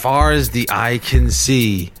as far as the eye can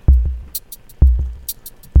see.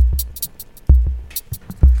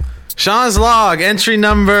 Sean's log, entry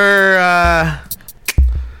number...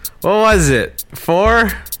 what was it?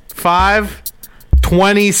 4? 5?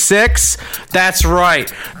 26? That's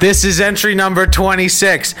right. This is entry number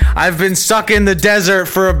 26. I've been stuck in the desert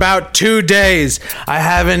for about 2 days. I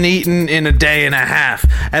haven't eaten in a day and a half.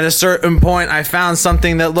 At a certain point, I found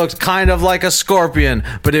something that looked kind of like a scorpion,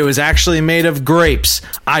 but it was actually made of grapes.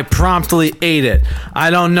 I promptly ate it.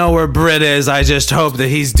 I don't know where Britt is. I just hope that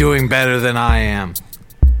he's doing better than I am.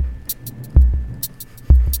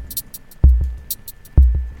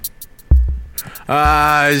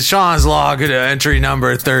 Sean's log, entry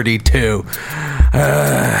number 32.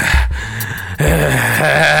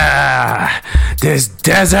 This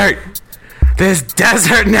desert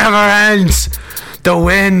never ends. The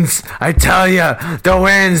winds, I tell you, the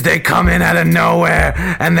winds, they come in out of nowhere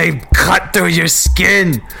and they cut through your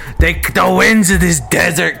skin. The winds of this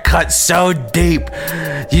desert cut so deep,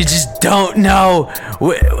 you just don't know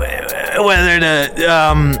whether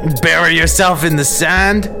to bury yourself in the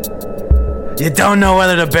sand. You don't know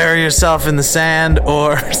whether to bury yourself in the sand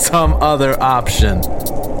or some other option.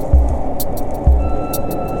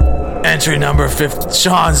 entry number 50,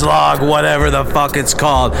 Sean's log, whatever the fuck it's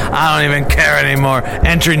called. I don't even care anymore.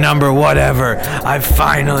 Entry number whatever. I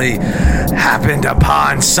finally happened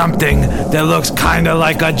upon something that looks kind of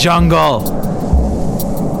like a jungle.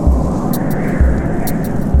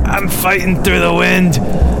 I'm fighting through the wind,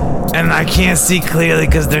 and I can't see clearly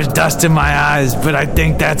because there's dust in my eyes, but I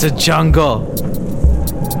think that's a jungle.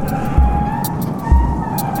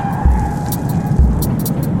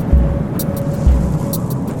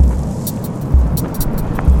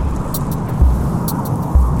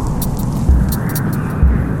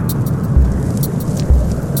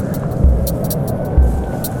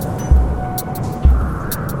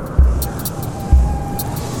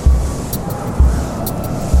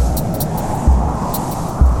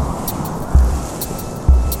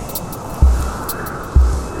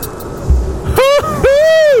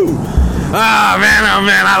 Oh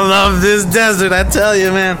man, I love this desert, I tell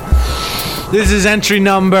you, man. This is entry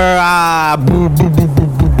number,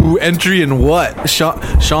 entry in what?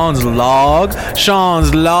 Sean's log?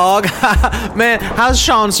 Sean's log? Man, how's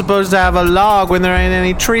Sean supposed to have a log when there ain't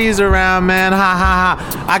any trees around, man? Ha ha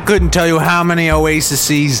ha. I couldn't tell you how many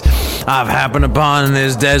oases I've happened upon in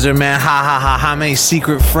this desert, man. Ha ha ha. How many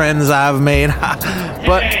secret friends I've made.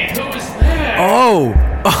 But, Hey, who's there? oh,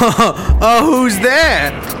 who's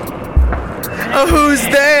there? Oh, who's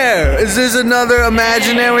there? Is this another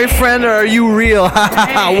imaginary friend, or are you real?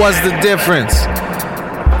 What's the difference?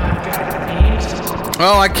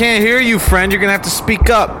 Oh, I can't hear you, friend. You're gonna have to speak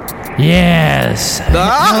up. Yes.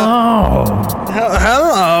 Ah. Hello.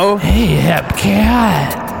 Hello. Hey,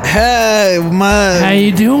 Hepcat. Hey, How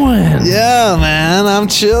you doing? Yeah, man. I'm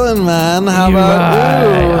chilling, man. How You, about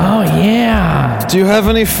you? Oh, yeah. Do you have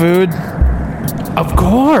any food? Of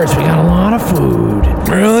course, we got a lot of food.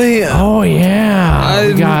 Really? Oh, yeah.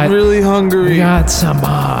 I'm really hungry. We got some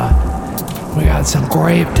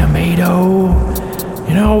grape tomato.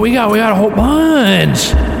 You know, we got a whole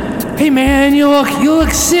bunch. Hey, man, you look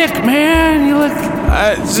sick, man.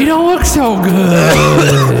 You don't look so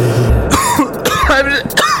good.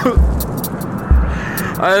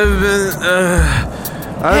 I've been.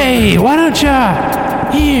 Hey, why don't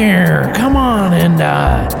you here? Come on and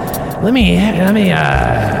let me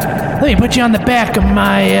put you on the back of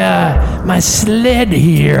my sled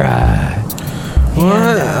here.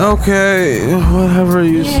 What? Okay, whatever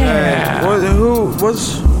you Yeah. say.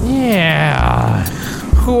 What's? Yeah.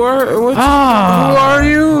 Who are? Who Oh. are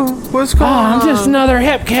you? What's going on? I'm just another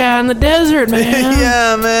hip cat in the desert, man.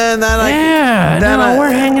 Yeah, man.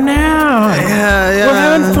 We're hanging out. Yeah. We're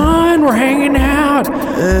having fun. We're hanging out.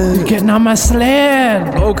 Getting on my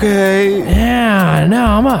sled. Okay. Yeah, no,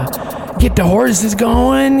 I'm gonna get the horses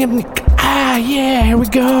going. Yeah, here we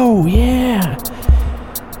go.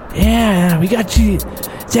 Yeah, we got you.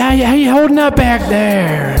 How you holding up back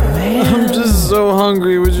there, man? I'm just so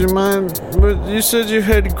hungry. Would you mind? But you said you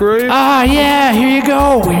had grape. Yeah, here you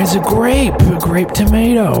go. Here's a grape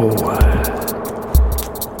tomato.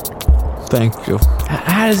 Thank you.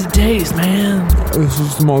 How does it taste, man? This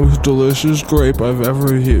is the most delicious grape I've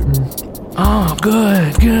ever eaten. Oh,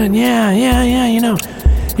 good. Yeah, you know.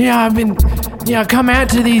 Yeah, I've been, come out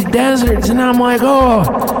to these deserts, and I'm like, oh,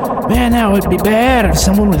 man, that would be bad if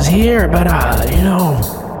someone was here, but,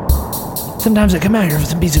 sometimes I come out here for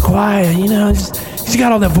some peace of quiet, you just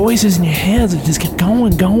got all the voices in your heads that just keep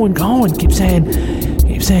going, keep saying,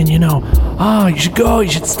 oh, you should go, you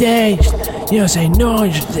should stay, say no,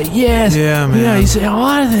 you should say yes. Yeah, man. You say a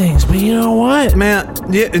lot of things, but you know what? Man,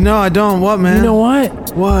 yeah, no, I don't. What, man? You know what?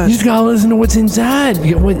 What? You just gotta listen to what's inside.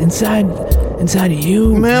 What's inside of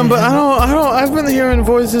you. Man, but I've been hearing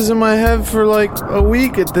voices in my head for like a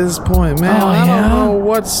week at this point, man. Oh, I yeah? don't know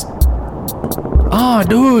what's... Oh,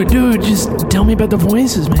 dude, just tell me about the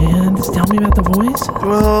voices, man. Just tell me about the voices.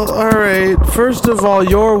 Well, alright. First of all,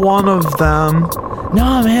 you're one of them.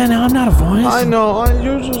 No, man, I'm not a voice. I know,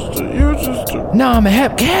 you're just... No, I'm a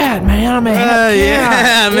hep cat, man. I'm a hep cat.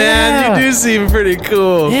 Yeah, man, you do seem pretty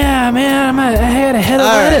cool. Yeah, man, I had a head of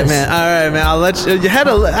lettuce. Alright, man, I'll let you...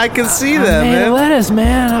 I can see that, I made man. a lettuce,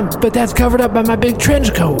 man, but that's covered up by my big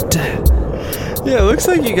trench coat. Yeah, it looks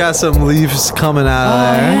like you got some leaves coming out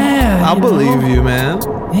of there. Yeah, I'll believe you, man.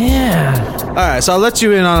 Yeah. Alright, so I'll let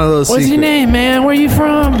you in on a little secret. What's your name, man? Where you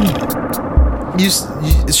from? You,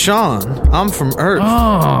 Sean. I'm from Earth.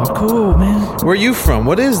 Oh, cool, man. Where you from?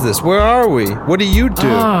 What is this? Where are we? What do you do?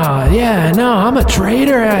 Yeah, no, I'm a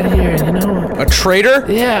trader out here, A trader?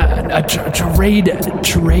 Yeah, a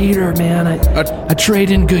trader, man. I trade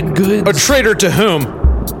in good goods. A trader to whom?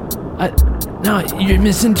 No, you're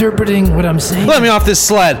misinterpreting what I'm saying. Let me off this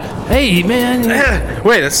sled. Hey, man.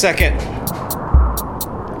 Wait a second.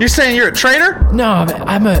 You're saying you're a traitor? No,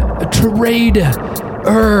 I'm a trader.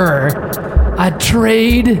 I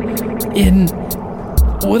trade in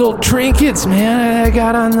little trinkets, man. I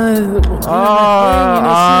got on the thing,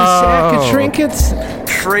 a sack of trinkets.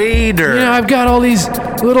 Traitor. You know, I've got all these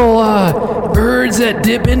little birds that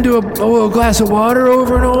dip into a little glass of water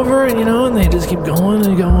over and over, and they just keep going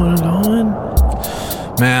and going and going.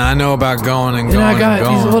 Man, I know about going and And going I got and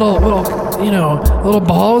going. these little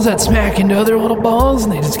balls that smack into other little balls,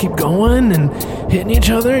 and they just keep going and hitting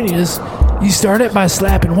each other. And you start it by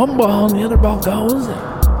slapping one ball, and the other ball goes.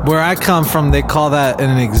 Where I come from, they call that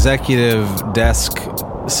an executive desk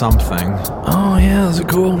something. Oh yeah, those are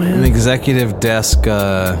cool, An man. executive desk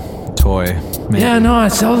toy. Maybe. Yeah, no, I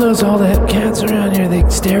sell those to all the hip cats around here. They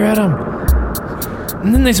stare at them,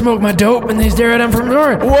 and then they smoke my dope, and they stare at them from the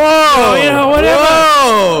door. Whoa! Whatever.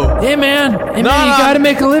 Whoa! Hey man, you No. gotta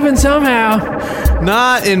make a living somehow.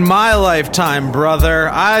 Not in my lifetime, brother.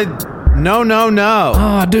 No.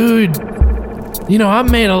 Oh, dude,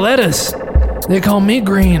 I'm made of lettuce. They call me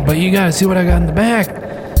green, but you gotta see what I got in the back.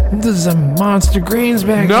 This is some monster greens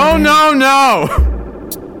back No. here.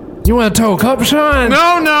 You want to tow a cup, Sean?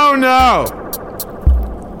 No.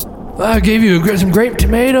 I gave you some grape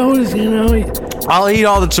tomatoes. I'll eat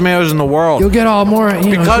all the tomatoes in the world. You'll get all more.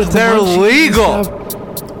 Because just the they're munchies and legal.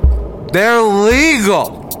 stuff. They're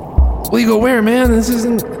legal. Legal where, man? This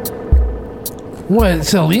isn't. What?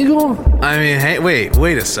 It's illegal? I mean, hey,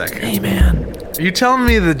 wait a second. Hey, man. Are you telling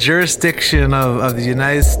me the jurisdiction of the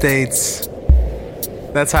United States?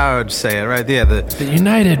 That's how I would say it, right? Yeah, The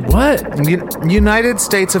United what? United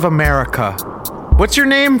States of America. What's your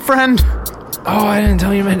name, friend? Oh, I didn't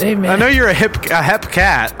tell you my name, man. I know you're a hep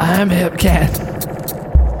cat, I'm a hip cat.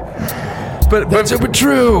 but That's super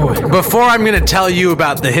true. before I'm going to tell you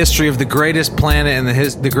about the history of the greatest planet and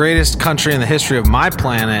the greatest country in the history of my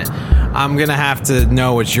planet, I'm going to have to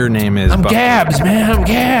know what your name is. I'm Buck. Gabs, man. I'm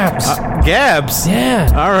Gabs. Gabs? Yeah.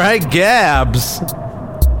 All right, Gabs.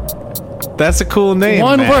 That's a cool name,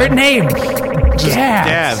 One man. word name. Gabs.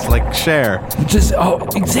 Gabs, like Cher. Just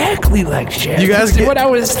exactly like Cher. You guys That's get- what I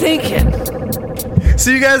was thinking. So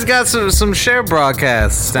you guys got some Cher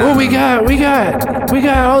broadcasts down. Well, we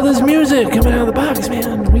got all this music coming out of the box,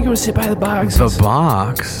 man. We go sit by the box, the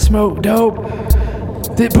box. smoke dope.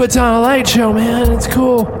 It puts on a light show, man. It's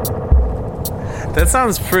cool. That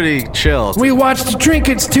sounds pretty chill. We watch the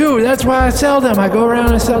trinkets too. That's why I sell them. I go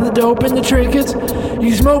around and sell the dope and the trinkets.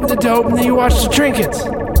 You smoke the dope and then you watch the trinkets.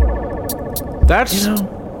 That's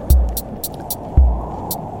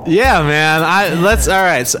yeah, man. All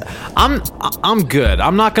right. So I'm good.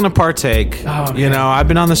 I'm not gonna partake. Oh, okay. I've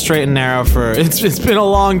been on the straight and narrow for it's been a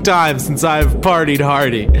long time since I've partied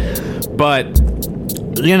hardy, but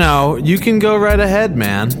you can go right ahead,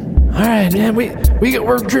 man. All right, man.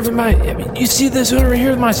 We're driven by. I mean, you see this over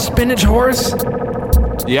here with my spinach horse?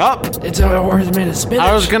 Yup. It's a horse made of spinach.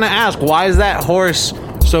 I was gonna ask, why is that horse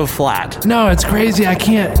so flat? No, it's crazy. I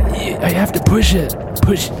can't. I have to push it.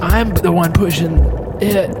 I'm the one pushing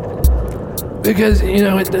it because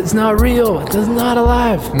it's not real. It's not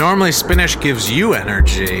alive. Normally, spinach gives you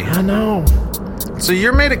energy. I know. So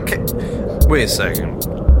you're made of. Wait a second.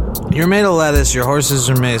 You're made of lettuce. Your horses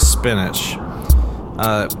are made of spinach.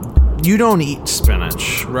 You don't eat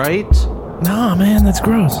spinach, right? No, man, that's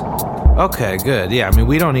gross. Okay, good. Yeah, I mean,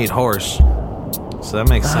 we don't eat horse. So that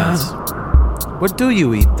makes sense. What do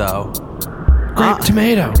you eat, though? Grape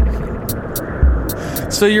tomato.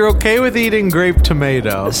 So you're okay with eating grape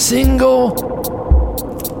tomato? A single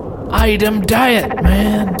item diet,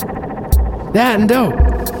 man. That and dope.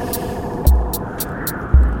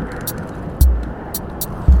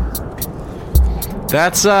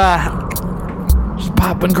 That's, Just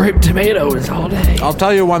popping grape tomatoes all day. I'll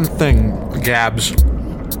tell you one thing, Gabs.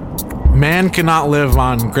 Man cannot live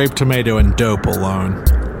on grape tomato and dope alone.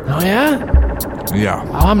 Oh, yeah? Yeah.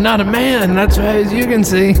 Oh, I'm not a man. That's why, as you can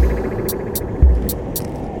see.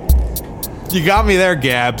 You got me there,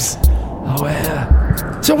 Gabs. Oh,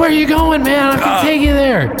 yeah. So where are you going, man? I can take you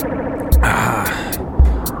there.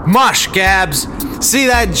 Mush, Gabs. See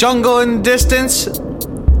that jungle in the distance?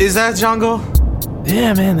 Is that jungle?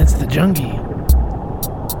 Yeah, man, that's the junkie.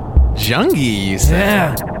 Jungie, you say?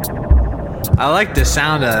 Yeah. I like the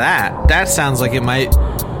sound of that. That sounds like it might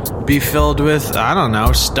be filled with, I don't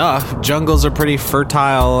know, stuff. Jungles are pretty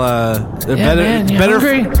fertile. They're Yeah, man, you better.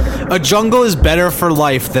 hungry? A jungle is better for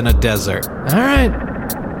life than a desert. All right.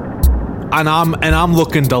 And I'm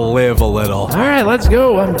looking to live a little. All right, let's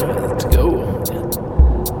go. Let's go.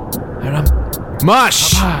 All right,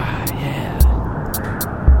 Mush. yeah.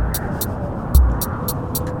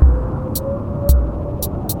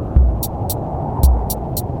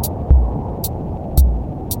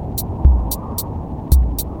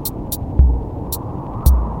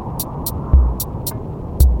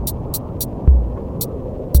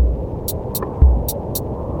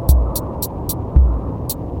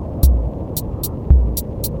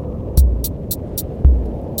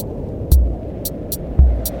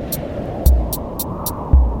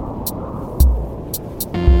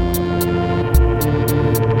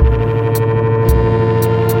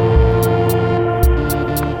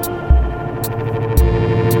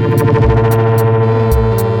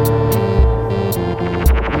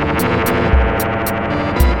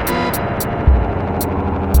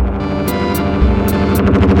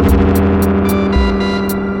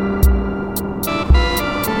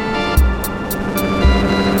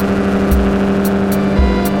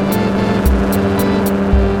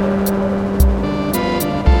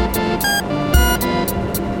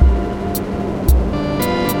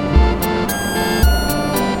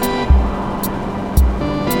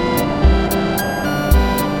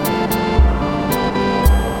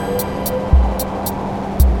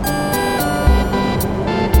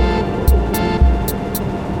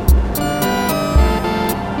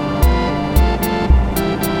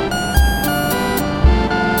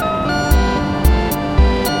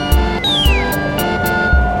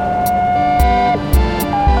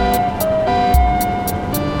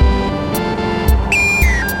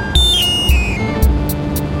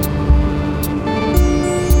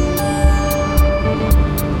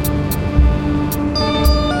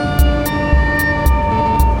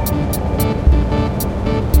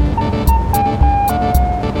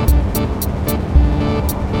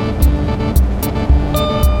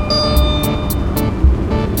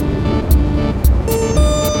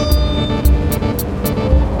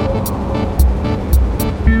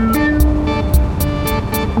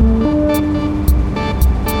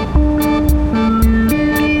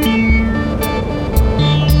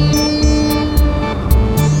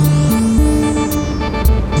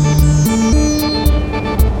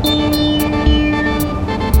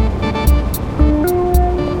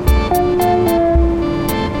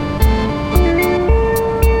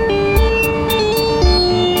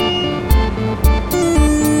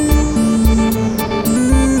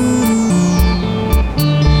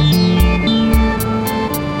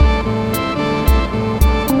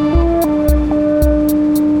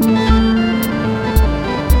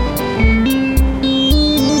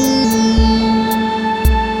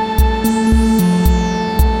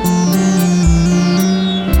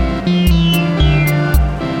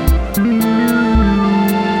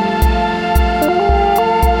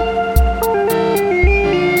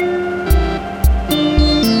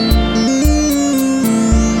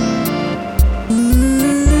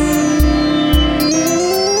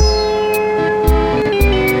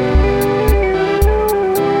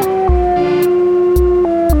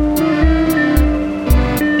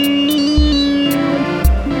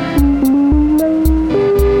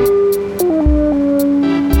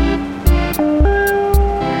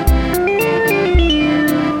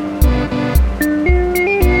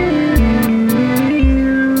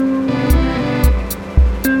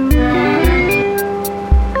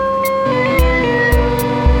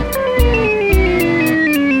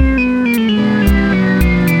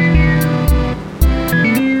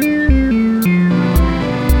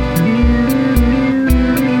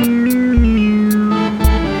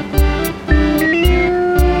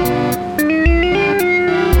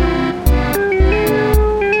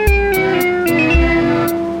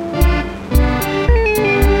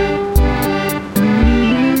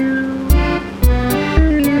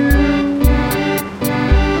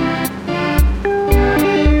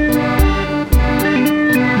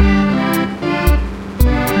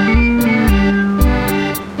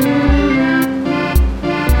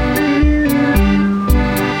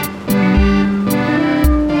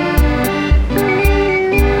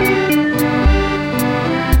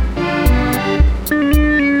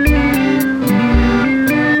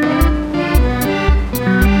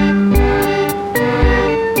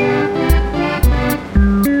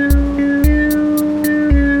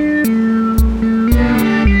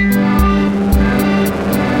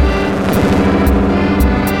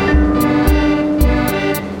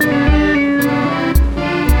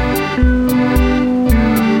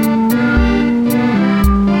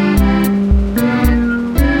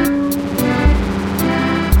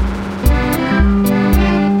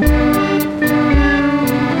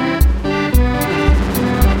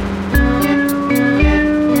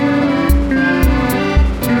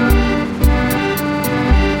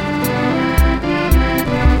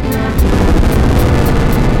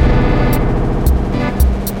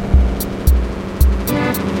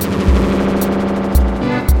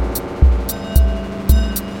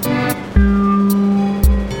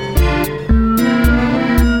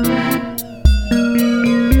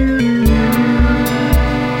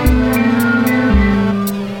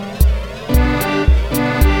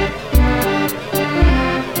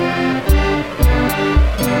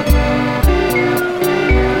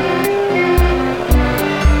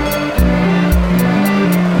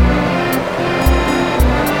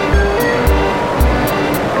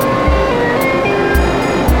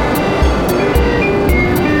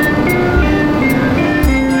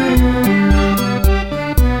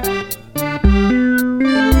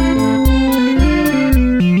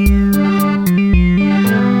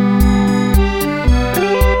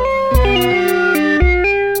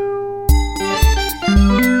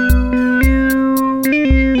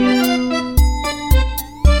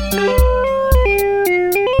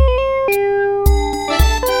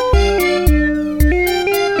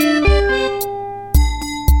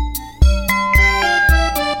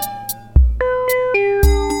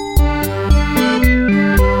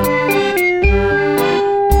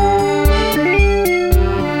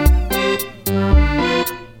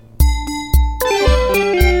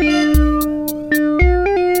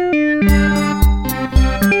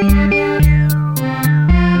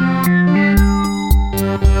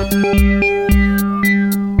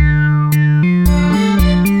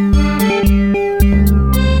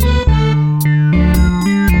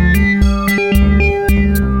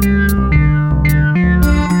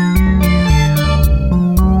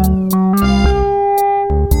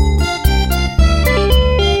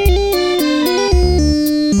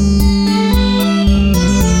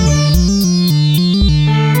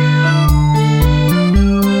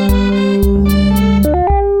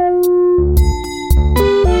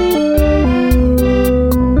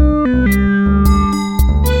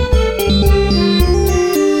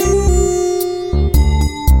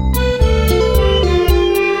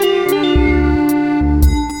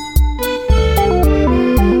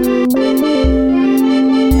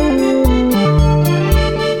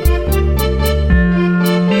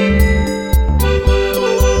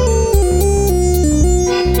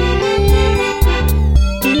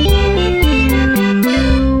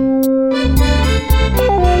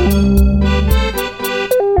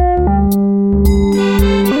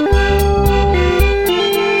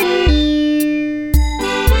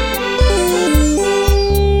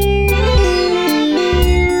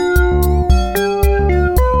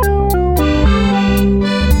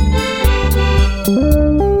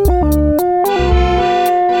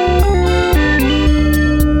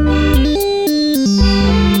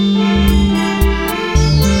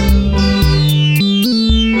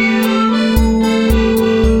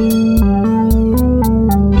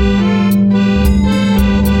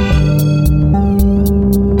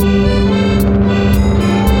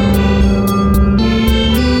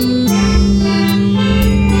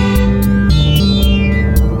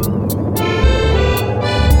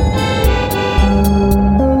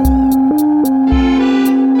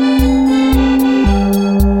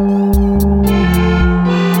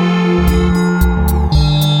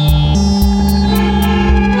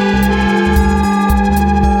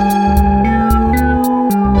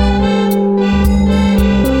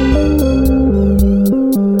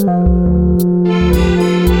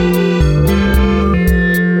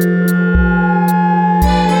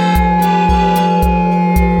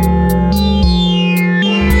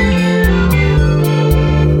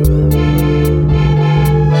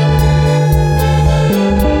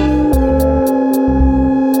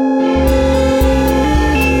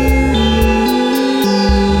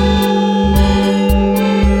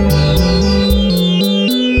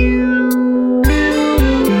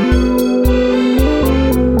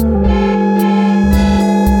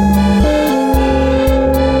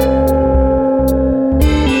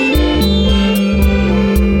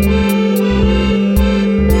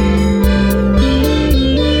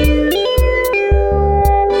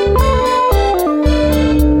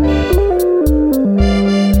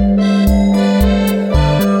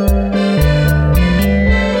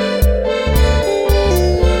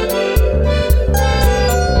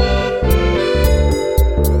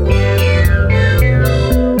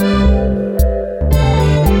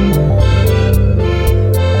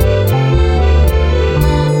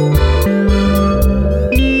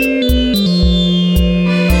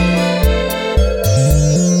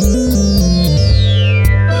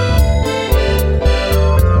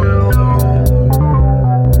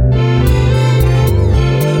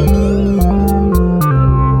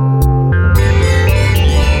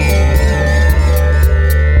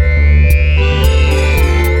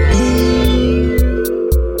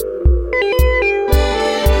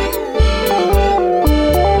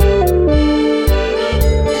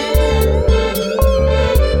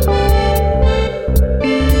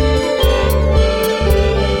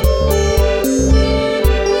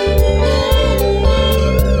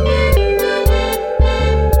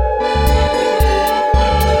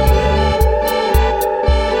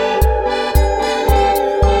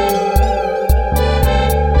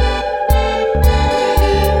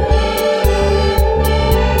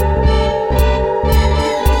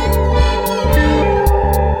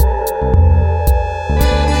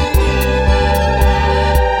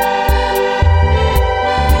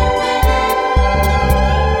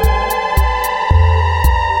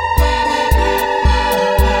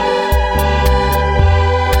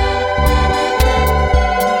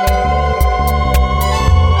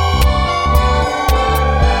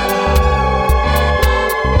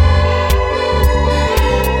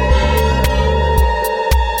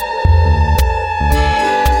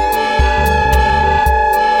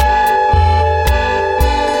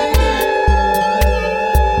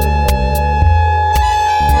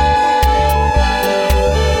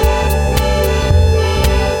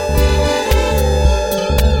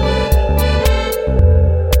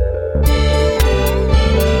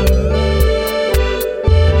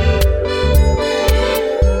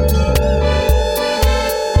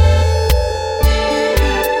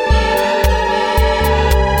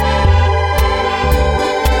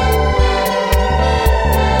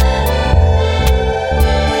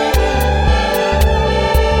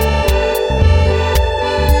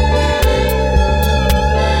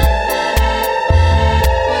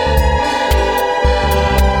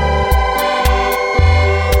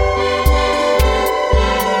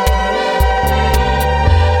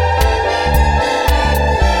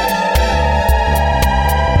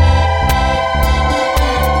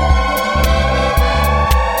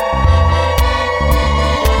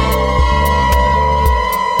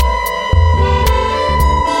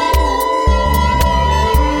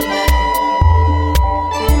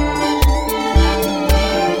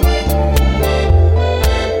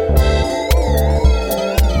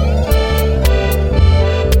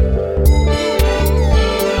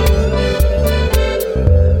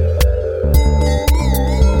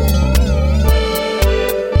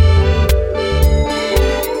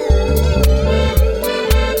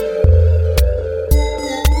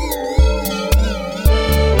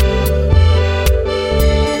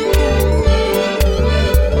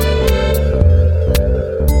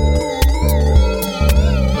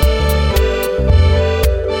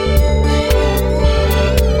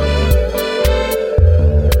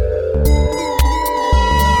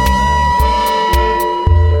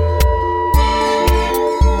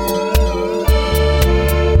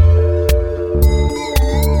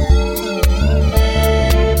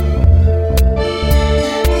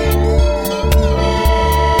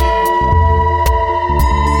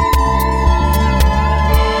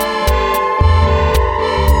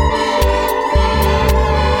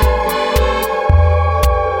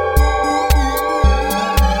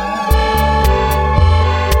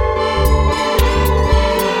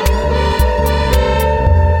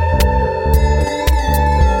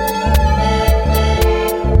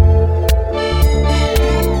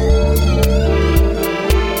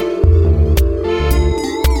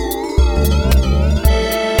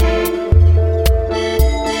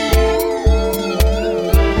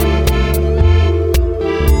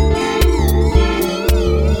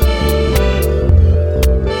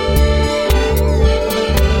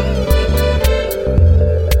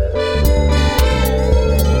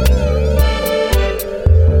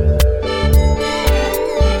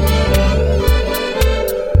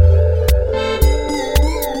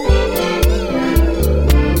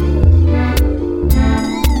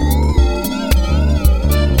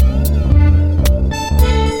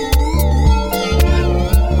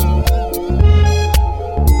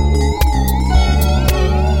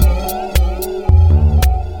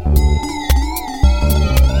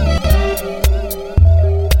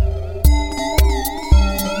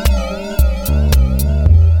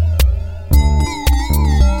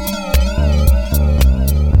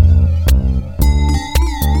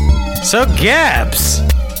 So, Gabs.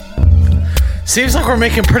 Seems like we're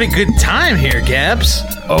making pretty good time here, Gabs.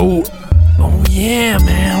 Oh yeah,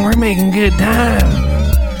 man, we're making good time.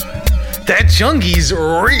 That Jungi's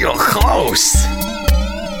real close.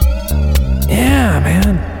 Yeah,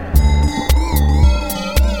 man.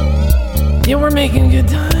 Yeah, we're making good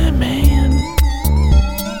time, man.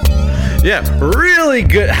 Yeah, really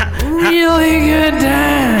good. Really good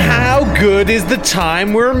time. How good is the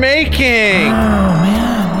time we're making? Oh,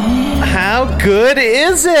 man, yeah. How good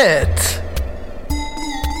is it?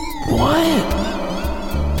 What?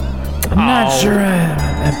 I'm not sure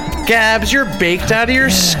Gabs, you're baked out of your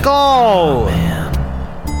skull. man.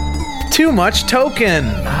 Too much token.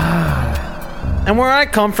 And where I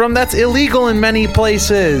come from, that's illegal in many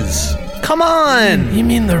places. Come on. You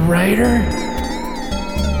mean the writer?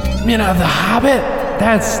 You know, the Hobbit?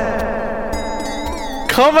 That's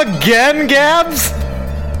Come again, Gabs?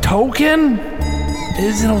 token?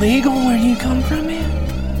 Is it illegal where you come from, man?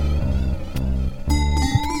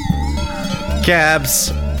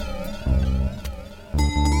 Gabs,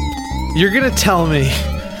 you're gonna tell me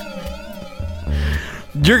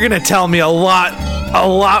a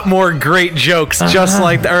lot more great jokes just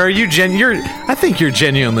like that. Or are you I think you're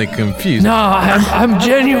genuinely confused. No, I'm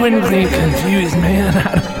genuinely confused, man.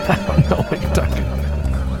 I don't know what you're talking about.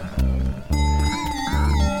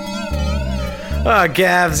 Oh,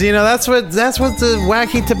 Gabs, you know, that's what the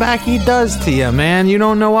wacky tobacco does to you, man. You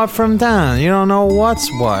don't know up from down. You don't know what's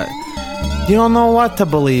what. You don't know what to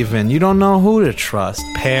believe in. You don't know who to trust.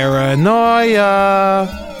 Paranoia.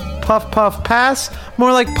 Puff, puff, pass?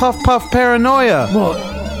 More like puff, puff, paranoia. Well,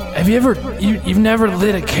 have you ever... You've never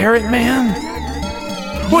lit a carrot, man?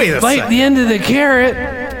 Wait a Bite second. the end of the carrot,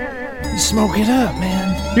 you smoke it up,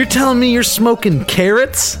 man. You're telling me you're smoking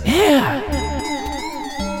carrots? Yeah,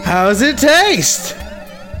 How does it taste?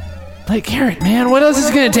 like carrot, man. What else is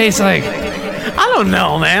it gonna taste like? I don't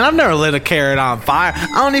know, man. I've never lit a carrot on fire. I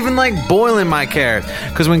don't even like boiling my carrots.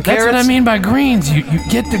 Because when That's carrots... what I mean by greens. You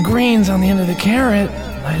get the greens on the end of the carrot,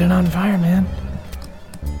 light it on fire, man.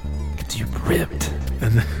 Gets you ripped.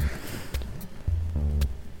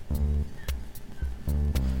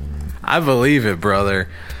 I believe it, brother.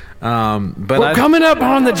 But We're coming up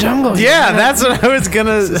on the jungle. yeah, that's what I was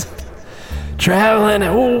gonna... Traveling.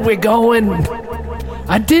 Oh, we're going.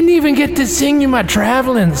 I didn't even get to sing you my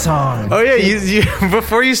traveling song. Oh yeah, you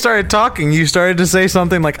before you started talking, you started to say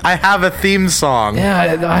something like, "I have a theme song." Yeah,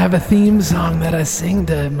 I have a theme song that I sing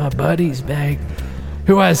to my buddies back,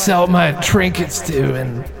 who I sell my trinkets to,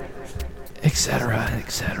 and etc.,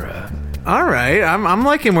 etc. All right, I'm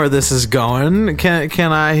liking where this is going.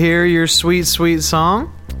 Can I hear your sweet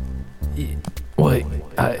song? What?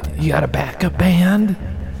 You got a backup band?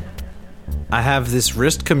 I have this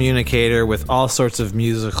wrist communicator with all sorts of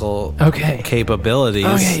musical Okay. capabilities.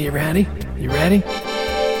 Okay, you ready? You ready?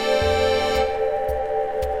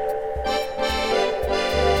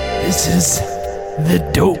 This is the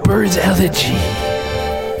Doper's Elegy.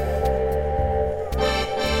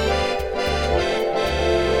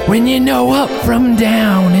 When you know up from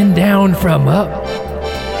down and down from up,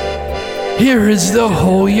 here is the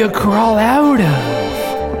hole you crawl out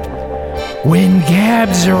of. When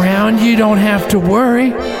Gab's around, you don't have to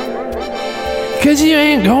worry, 'cause you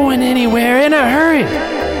ain't going anywhere in a hurry.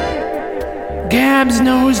 Gabs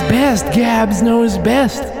knows best, Gabs knows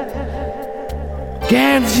best.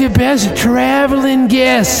 Gab's your best traveling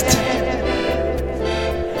guest.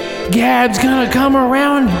 Gab's gonna come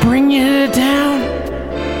around, bring you to town,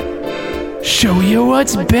 show you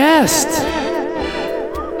what's best.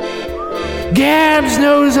 Gabs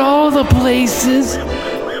knows all the places,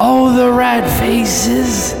 all the right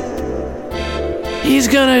faces. He's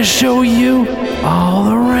gonna show you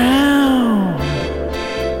all around.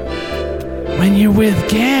 When you're with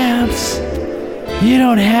Gabs, you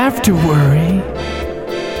don't have to worry,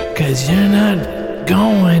 'cause you're not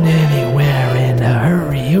going anywhere in a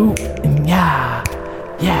hurry. Ooh, yeah,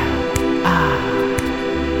 ah.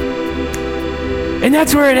 And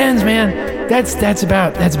that's where it ends, man. That's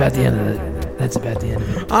about the end of it. That's about the end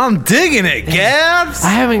of it. I'm digging it, Gabs. I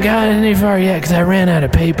haven't gotten any far yet because I ran out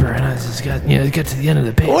of paper and I just got to the end of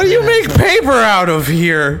the paper. What do you make paper out of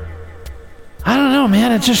here? I don't know,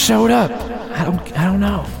 man. It just showed up. I don't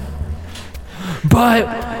know. But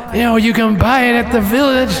you can buy it at the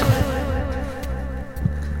village.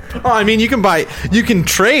 Oh, I mean, you can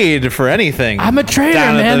trade for anything. I'm a trader,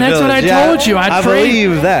 down at man. the That's what I village. Yeah, told you. I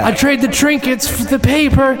believe that. I trade the trinkets for the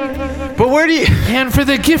paper But where do you... and for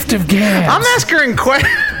the gift of Gabs. I'm asking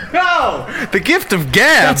questions. No, the gift of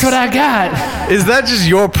Gabs. That's what I got. Is that just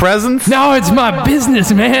your presence? No, it's my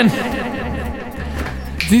business, man.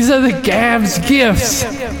 These are the Gab's gifts.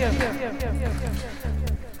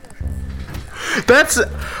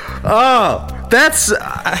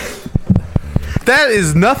 That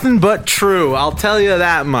is nothing but true. I'll tell you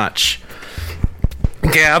that much.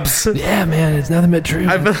 Gabs. Yeah, man, it's nothing but true.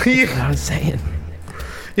 I believe. That's what I was saying.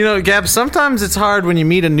 You know, Gabs, sometimes it's hard when you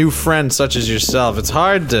meet a new friend such as yourself. It's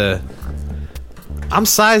hard to... I'm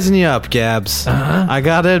sizing you up, Gabs. I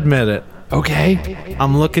gotta admit it. Okay.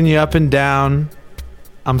 I'm looking you up and down.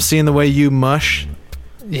 I'm seeing the way you mush.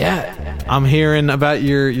 Yeah. I'm hearing about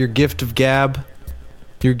your gift of gab.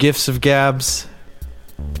 Your gifts of gabs.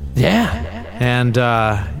 Yeah. And,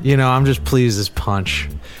 I'm just pleased as punch.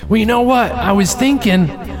 Well, you know what? I was thinking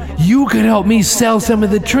you could help me sell some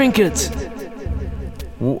of the trinkets.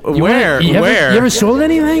 Where? You Where? ever sold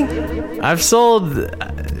anything? I've sold...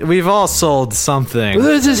 We've all sold something. Well,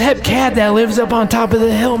 there's this hip cat that lives up on top of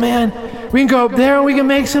the hill, man. We can go up there and we can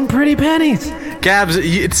make some pretty pennies. Gabs,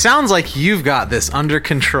 it sounds like you've got this under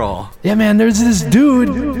control. Yeah, man, there's this dude.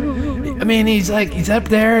 I mean, he's up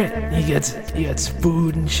there. He gets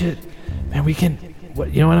food and shit. Man, we can...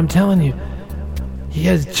 You know what I'm telling you? He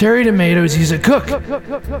has cherry tomatoes. He's a cook.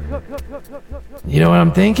 You know what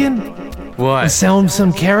I'm thinking? What? Sell him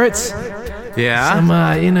some carrots. Yeah?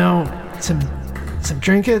 Some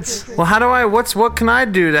trinkets. Well, what can I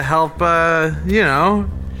do to help,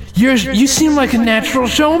 You seem like a natural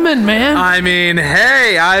showman, man. I mean,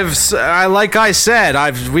 hey, like I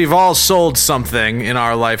said, we've all sold something in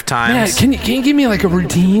our Yeah, lifetimes. can you give me like a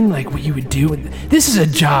routine, like what you would do? This is a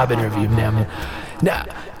job interview, man. Now,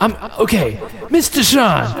 okay, Mr.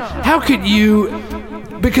 Sean. How could you?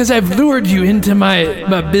 Because I've lured you into my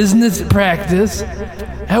business practice.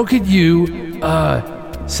 How could you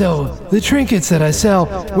sell the trinkets that I sell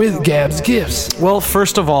with Gab's gifts? Well,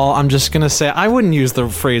 first of all, I'm just gonna say I wouldn't use the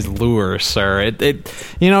phrase lure, sir.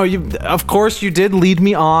 Of course you did lead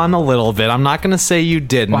me on a little bit. I'm not gonna say you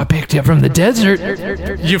didn't. Well, I picked you up from the desert.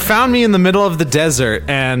 You found me in the middle of the desert,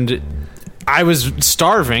 and I was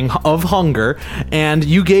starving of hunger, and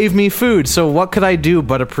you gave me food. So what could I do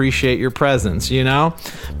but appreciate your presence, you know?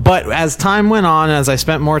 But as time went on, as I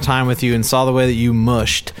spent more time with you and saw the way that you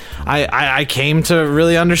mushed, I came to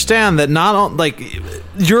really understand that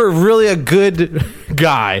you're really a good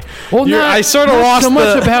guy. Well, I sort of not lost so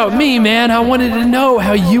much about me, man. I wanted to know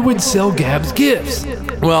how you would sell Gab's gifts.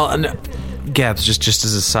 Well, Gabs, just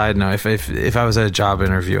as a side note, if I was at a job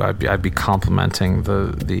interview, I'd be complimenting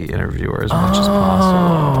the interviewer as much as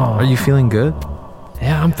possible. Are you feeling good?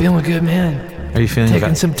 Yeah, I'm feeling good, man. Are you feeling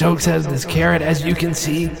Taking some tokes out of this carrot, as you can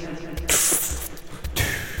see.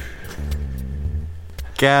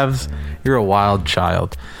 Gabs, you're a wild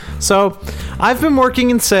child. So, I've been working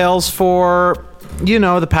in sales for,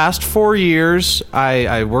 the past 4 years.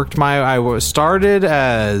 I started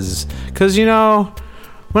as, because,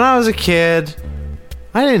 when I was a kid,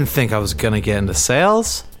 I didn't think I was going to get into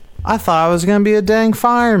sales. I thought I was going to be a dang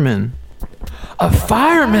fireman. A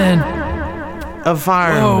fireman? A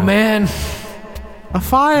fireman. Oh, man. A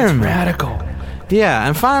fireman. That's radical. Yeah,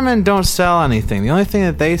 and firemen don't sell anything. The only thing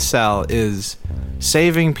that they sell is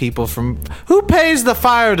saving people from... Who pays the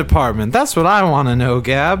fire department? That's what I want to know,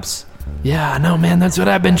 Gabs. Yeah, I know, man. That's what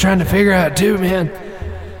I've been trying to figure out, too, man.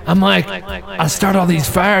 I'm like, I start all these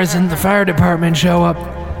fires and the fire department show up.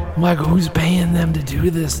 I'm like, who's paying them to do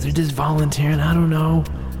this? They're just volunteering. I don't know.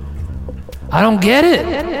 I don't get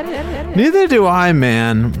it. Neither do I,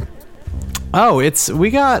 man. Oh,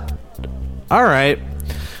 all right.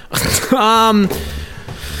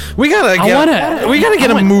 We gotta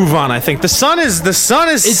get a move on. I think the sun is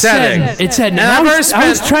setting. It's setting. I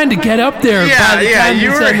was trying to get up there by the time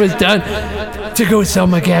the sun was done to go sell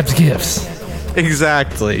my Gab's gifts.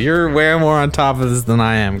 Exactly. You're way more on top of this than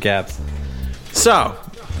I am, Gabs. So,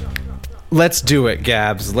 let's do it,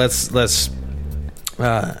 Gabs. Let's.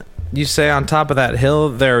 You say on top of that hill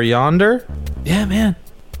there yonder? Yeah, man.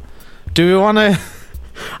 Do we want to?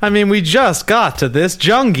 I mean, we just got to this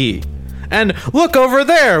jungie. And look over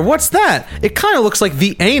there. What's that? It kind of looks like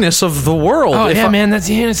the anus of the world. Oh, yeah, man. That's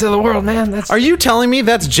the anus of the world, man. Are you telling me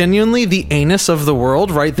that's genuinely the anus of the world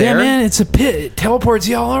right there? Yeah, man. It's a pit. It teleports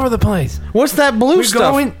you all over the place. What's that blue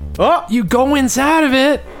stuff? You go inside of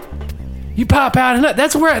it. You pop out. And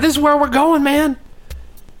this is where we're going, man.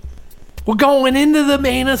 We're going into the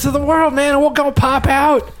anus of the world, man. And we're going to pop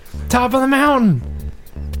out top of the mountain.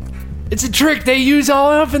 It's a trick they use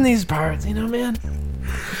all up in these parts, man.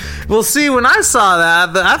 Well, see, when I saw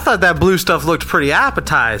that, I thought that blue stuff looked pretty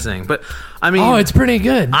appetizing. But, I mean... Oh, it's pretty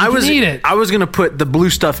good. You can eat it. I was going to put the blue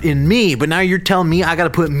stuff in me, but now you're telling me I got to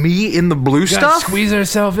put me in the blue stuff? Squeeze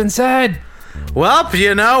ourselves inside. Well,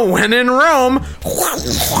 when in Rome...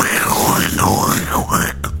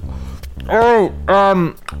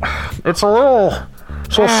 It's a little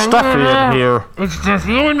so stuffy in here. It's just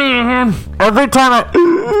you and me, man. Every time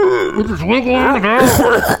We're just wiggling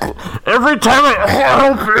around. every time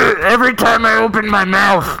I open my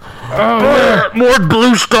mouth, More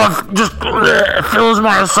blue stuff just fills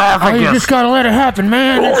my esophagus. You just gotta let it happen,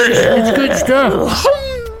 man. It's good stuff.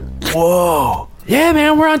 Whoa. Yeah,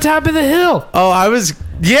 man, we're on top of the hill.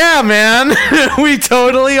 Yeah, man. We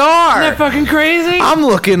totally are. Isn't that fucking crazy? I'm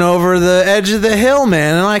looking over the edge of the hill,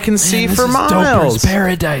 man, and I can see Man, for this is Doper's miles.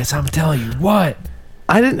 paradise, I'm telling you what.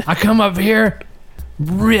 I come up here,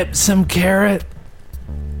 rip some carrot,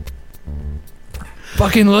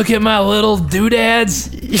 fucking look at my little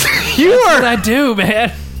doodads. You That's what are. I do,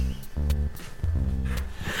 man.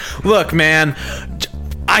 Look, man,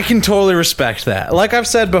 I can totally respect that. Like I've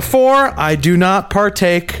said before, I do not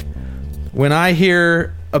partake. When I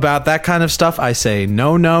hear about that kind of stuff, I say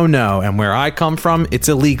no, no, no. And where I come from, it's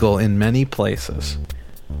illegal in many places.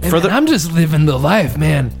 Hey, man, I'm just living the life,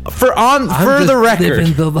 man. For the record,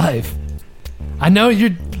 living the life. I know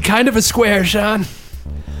you're kind of a square, Sean,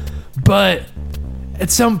 but at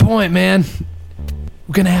some point, man,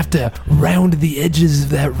 we're gonna have to round the edges of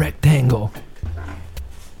that rectangle.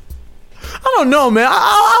 I don't know, man.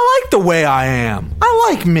 I like the way I am. I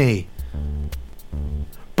like me.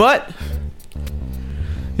 But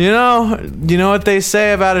you know what they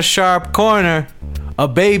say about a sharp corner? A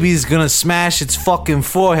baby's gonna smash its fucking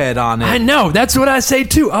forehead on it. I know, that's what I say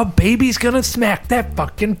too. A baby's gonna smack that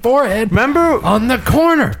fucking forehead Remember on the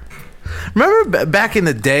corner. back in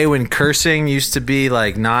the day when cursing used to be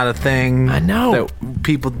like not a thing? I know. That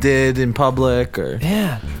people did in public,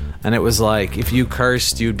 Yeah. and it was like if you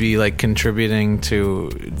cursed, you'd be like contributing to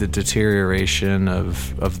the deterioration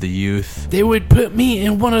of the youth. They would put me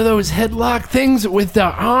in one of those headlock things with the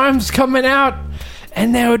arms coming out,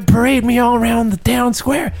 and they would parade me all around the town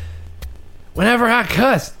square whenever I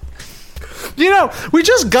cussed. You know, we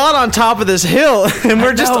just got on top of this hill, and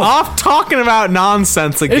we're just know. off talking about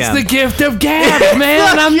nonsense again. It's the gift of gabs,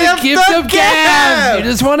 man. the I'm gift the gift of of gab. gabs. You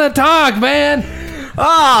just want to talk, man.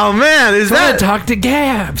 Oh man, is Want that to talk to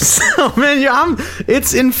gabs? Oh man,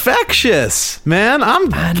 it's infectious, man.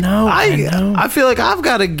 I know. I feel like I've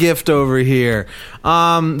got a gift over here.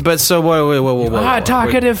 But so wait. A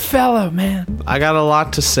talkative fellow, man. I got a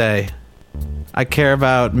lot to say. I care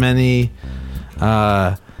about many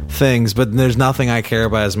things, but there's nothing I care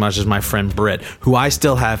about as much as my friend Britt, who I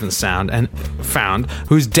still haven't found,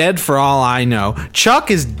 who's dead for all I know.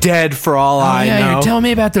 Chuck is dead for all I know. You're telling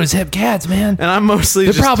me about those hip cats, man. And I'm mostly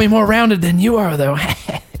They're just probably more rounded than you are, though.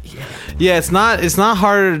 Yeah, it's not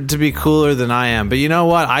harder to be cooler than I am. But you know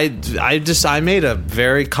what? I made a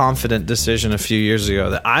very confident decision a few years ago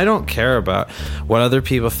that I don't care about what other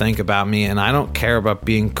people think about me, and I don't care about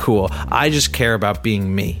being cool. I just care about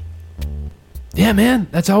being me. Yeah, man.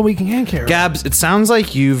 That's all we can care about. Gabs, it sounds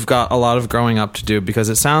like you've got a lot of growing up to do, because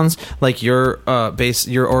it sounds like you're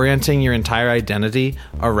orienting your entire identity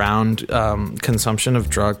around consumption of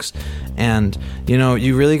drugs, and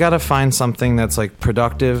you really got to find something that's like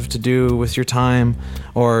productive to do with your time,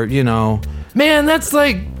 or Man, that's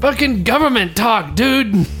like fucking government talk,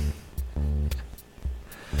 dude.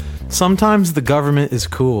 sometimes the government is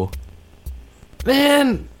cool.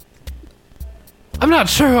 Man, I'm not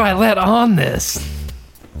sure who I let on this.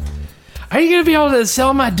 Are you gonna be able to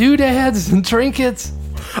sell my doodads and trinkets?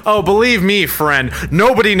 Oh, believe me, friend,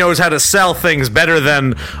 nobody knows how to sell things better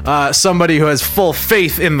than somebody who has full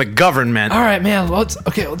faith in the government. All right, man. Let's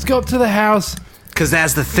go up to the house. Because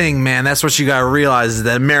that's the thing, man. That's what you gotta realize, is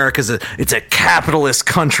that America's it's a capitalist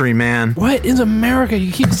country, man. What is America?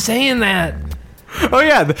 You keep saying that. Oh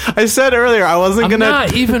yeah, I said earlier I wasn't I'm gonna.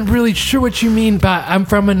 not even really sure what you mean by I'm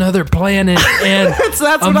from another planet and That's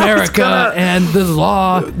what I was America gonna- and the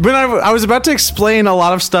law. When I was about to explain a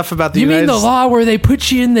lot of stuff about the You mean United the law where they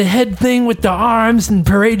put you in the head thing with the arms and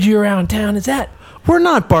parade you around town? Is that? We're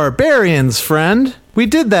not barbarians, friend. We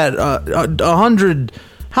did that 100.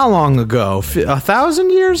 How long ago? 1,000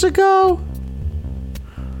 years ago.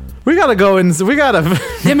 We gotta go and we gotta.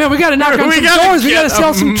 Yeah, man, we gotta knock on We some gotta doors. We get gotta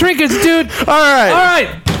sell some 'em. trinkets, dude. All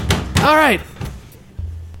right. All right.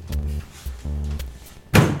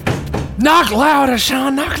 Knock louder,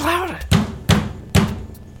 Sean. Knock louder.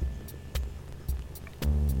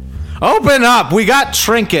 Open up. We got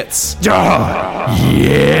trinkets.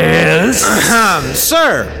 Yes?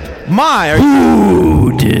 Sir,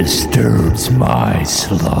 Who disturbs my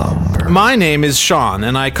slumber? my name is Sean,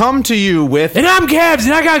 and I come to you with. And I'm Gabs,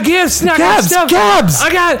 and I got gifts, and I got Gabs, stuff. Gabs,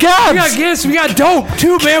 We got gifts. We got dope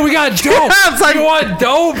too, man. We got dope. Gabs, You want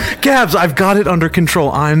dope? Gabs, I've got it under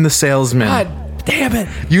control. I'm the salesman. God damn it,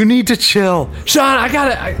 You need to chill. Sean. I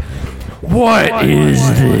gotta. What is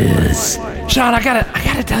this? Sean, I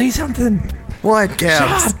gotta tell you something. What,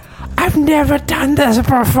 Gabs? Sean, I've never done this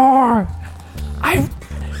before.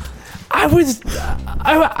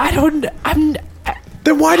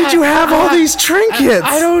 Then why did you have all these trinkets?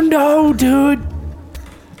 I don't know, dude.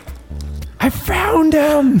 I found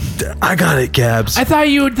him. I got it, Gabs. I thought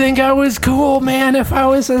you would think I was cool, man, if I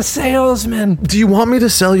was a salesman. Do you want me to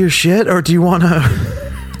sell your shit, or do you want to?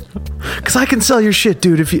 Because I can sell your shit,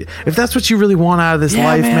 dude. If that's what you really want out of this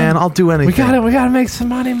life, man, I'll do anything. We gotta make some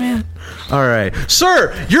money, man. All right,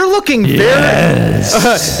 sir. You're looking Yes.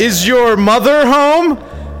 very. Is your mother home?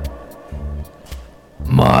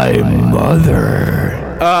 My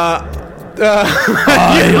mother. I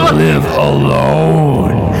live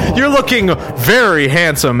alone. You're looking very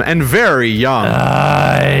handsome and very young.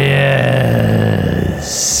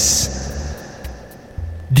 Yes.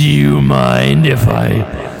 Do you mind if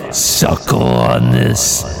I suckle on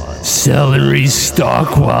this celery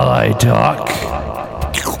stalk while I talk?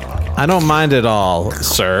 I don't mind at all,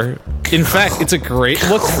 sir. In fact, it's a great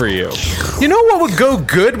look for you. You know what would go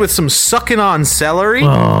good with some sucking on celery?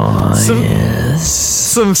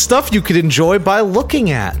 Some stuff you could enjoy by looking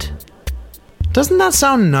at. Doesn't that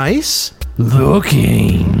sound nice?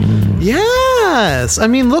 Looking. Yes. I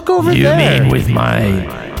mean, look over You there. mean with my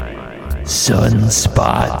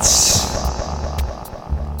sunspots?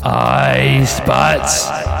 Eye spots?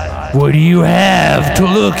 What do you have to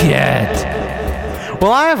look at?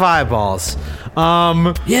 Well, I have eyeballs.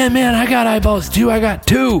 Yeah, man, I got eyeballs too. I got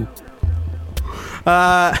 2.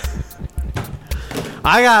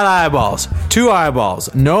 I got eyeballs. 2 eyeballs.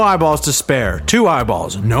 No eyeballs to spare. 2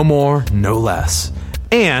 eyeballs. No more, no less.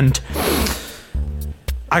 And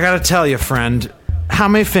I gotta tell you, friend, how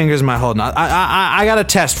many fingers am I holding up? I got a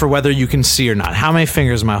test for whether you can see or not. How many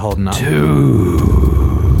fingers am I holding up? 2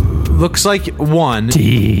 Looks like 1.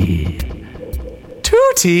 T.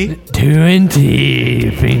 2T. 20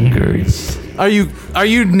 fingers. Are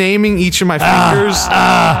you naming each of my fingers?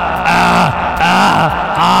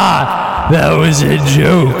 That was a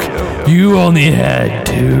joke. You only had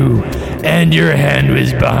 2, and your hand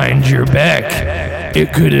was behind your back.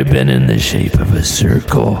 It could have been in the shape of a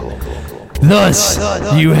circle. Thus,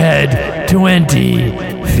 you had 20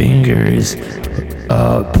 fingers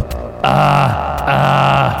up.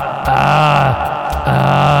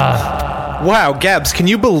 Wow, Gabs, can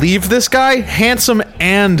you believe this guy? Handsome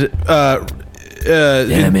and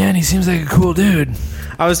Yeah, man, he seems like a cool dude.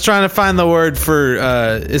 I was trying to find the word for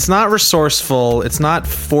it's not resourceful, it's not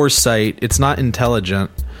foresight, it's not intelligent.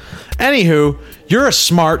 Anywho, you're a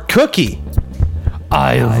smart cookie.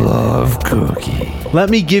 I love cookie. Let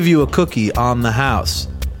me give you a cookie on the house.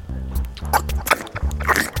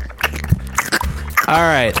 All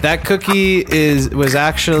right, that cookie was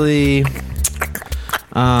actually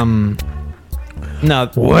no.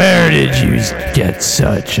 Where did you get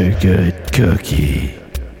such a good cookie?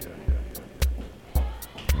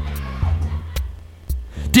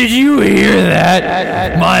 Did you hear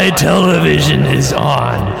that? My television is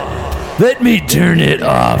on. Let me turn it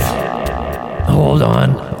off. Hold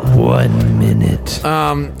on 1 minute.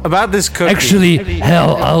 About this cookie. Actually,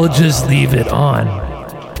 hell, I'll just leave it on.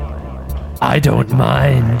 I don't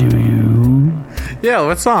mind, do you? Yeah,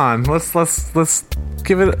 what's on? Let's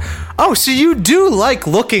give it. Oh, so you do like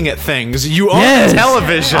looking at things? You own Yes,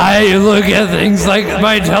 television. I look at things like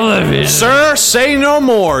my television. Sir, say no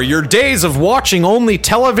more. Your days of watching only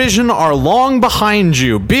television are long behind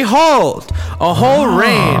you. Behold, a whole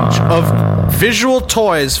range of visual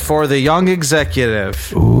toys for the young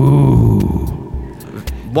executive. Ooh,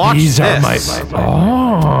 Watch these this. are my.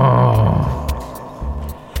 Oh,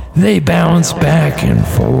 they bounce back and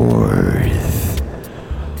forth,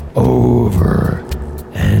 over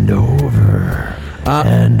and over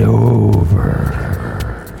and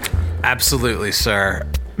over. Absolutely, sir.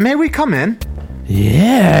 May we come in?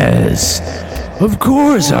 Yes, of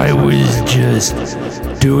course. I was just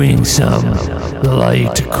doing some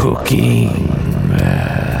light cooking.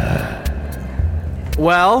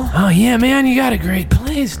 Well, Oh, yeah, man, you got a great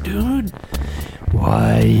place, dude.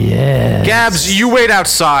 Why, yes. Gabs, you wait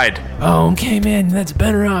outside. Oh, okay, man, that's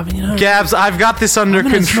better off, you know? Gabs, I've got this under I'm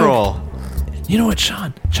gonna control. You know what,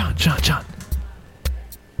 Sean?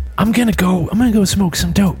 I'm gonna go smoke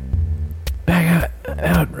some dope. Back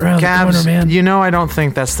out around the Gabs, corner, man. you know I don't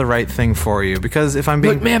think that's the right thing for you, because if I'm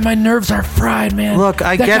being... Look, man, my nerves are fried, man. Look,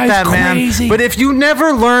 I get guy's that, crazy. man. But if you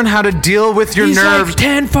never learn how to deal with your He's nerves... like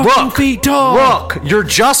 10 fucking feet tall. Look, you're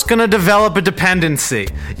just gonna develop a dependency.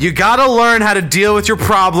 You gotta learn how to deal with your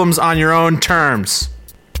problems on your own terms.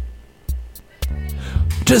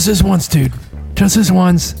 Just this once, dude. Just this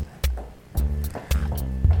once.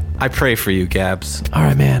 I pray for you, Gabs. All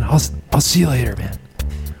right, man. I'll see you later, man.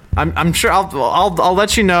 I'm sure I'll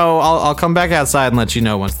let you know. I'll come back outside and let you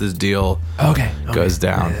know once this deal goes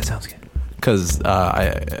down. Okay, that sounds good. Because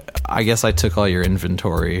I guess I took all your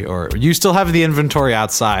inventory, or you still have the inventory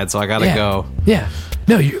outside, so I gotta go. Yeah.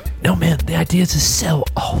 No, man. The idea is to sell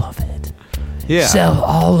all of it. Yeah, Sell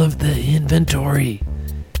all of the inventory.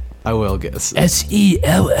 I will guess.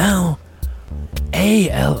 SELLALL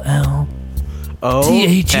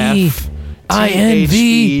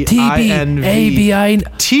THEINVTBABI.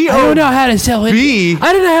 I don't know how to sell it.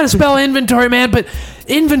 I don't know how to spell inventory, man, but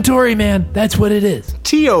inventory, man, that's what it is.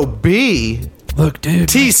 TOB. Look, dude.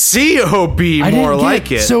 TCOB, I more didn't like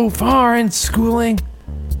get it. so far in schooling.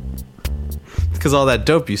 Because all that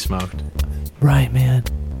dope you smoked. Right, man.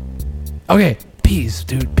 Okay, peace,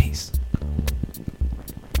 dude, peace.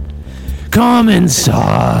 Come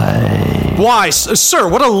inside. Why, sir?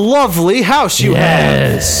 What a lovely house you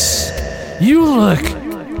have. Yes. You look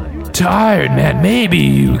tired, man. Maybe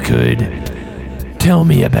you could tell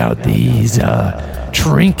me about these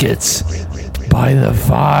trinkets by the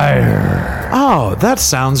fire. Oh, that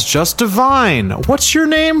sounds just divine. What's your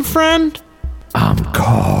name, friend? I'm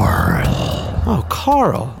Carl. Oh,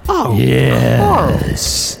 Carl. Oh, Yes. Carl.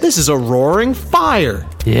 This is a roaring fire.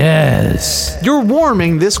 Yes. You're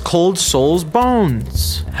warming this cold soul's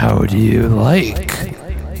bones. How do you like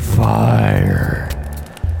fire?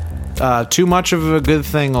 Too much of a good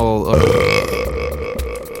thing will...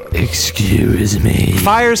 Excuse me.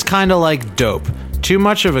 Fire's kind of like dope. Too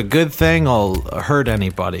much of a good thing will hurt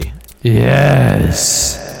anybody.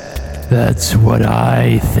 Yes. That's what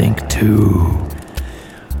I think too.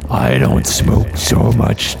 I don't smoke so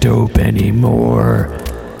much dope anymore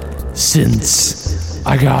since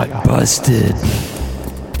I got busted.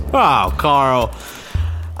 Oh, Carl.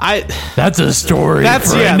 That's a story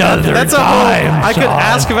for yeah, another that's time. a whole, I could Sean.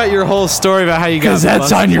 ask about your whole story about how you got Because that's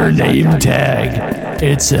busted. on your name tag.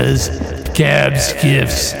 It says Gabs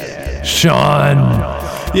Gifts Sean.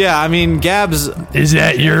 Yeah, I mean, Gabs... Is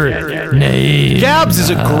that your name? Gabs is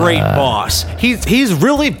a great boss. He's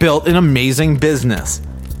really built an amazing business.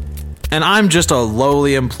 And I'm just a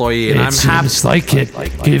lowly employee, and It I'm happy... seems like it,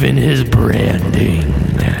 given his branding.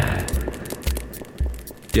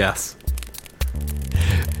 Yes.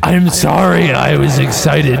 I'm sorry I was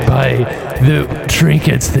excited by the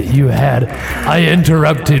trinkets that you had. I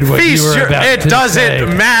interrupted what you were about It to doesn't say.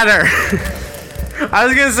 matter. I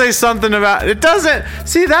was gonna say something about... It doesn't...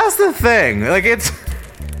 See, that's the thing. Like, it's...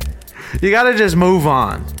 You gotta just move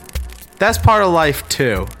on. That's part of life,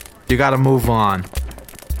 too. You gotta move on.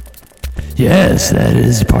 Yes, that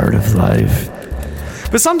is part of life.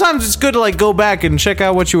 But sometimes it's good to, like, go back and check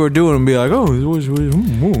out what you were doing and be like, oh,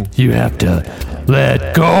 You have to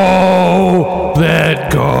let go,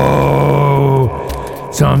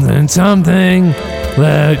 something,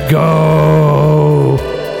 let go.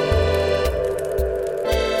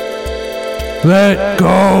 Let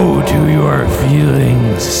go to your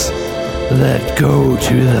feelings. Let go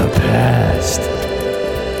to the past.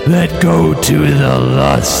 Let go to the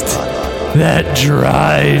lust that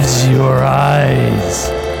drives your eyes.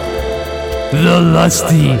 The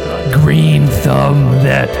lusty green thumb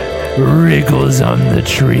that wriggles on the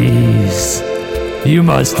trees. You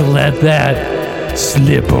must let that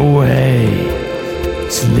slip away.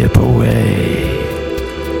 Slip away.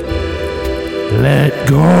 Let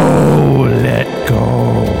go,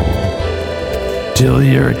 till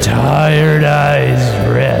your tired eyes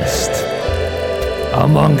rest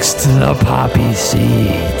amongst the poppy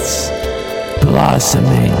seeds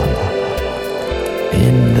blossoming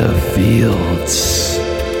in the fields.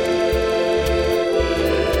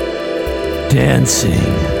 Dancing,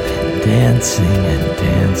 dancing, and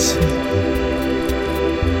dancing.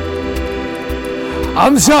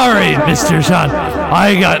 I'm sorry, Mr. Sean.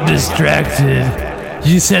 I got distracted.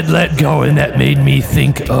 You said let go, and that made me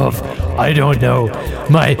think of, I don't know,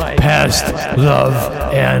 my past love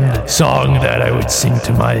and song that I would sing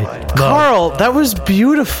to my love. Carl, that was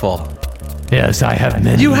beautiful. Yes, I have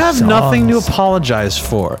many You have songs. nothing to apologize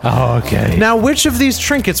for. Oh, okay. Now, which of these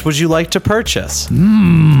trinkets would you like to purchase?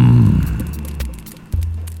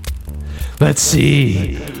 Let's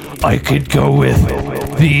see. I could go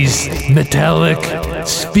with these metallic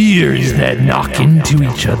spheres that knock into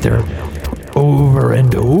each other over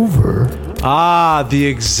and over. Ah, the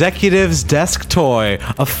executive's desk toy.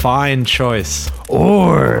 A fine choice.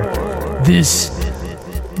 Or this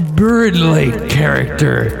bird-like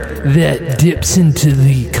character that dips into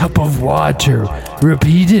the cup of water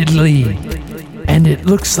repeatedly. And it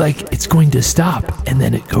looks like it's going to stop, and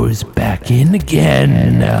then it goes back in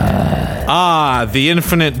again. Ah, the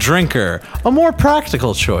infinite drinker. A more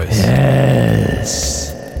practical choice.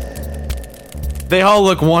 Yes. They all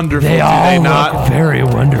look wonderful, They do all they not? look very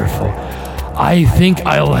wonderful. I think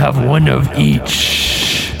I'll have one of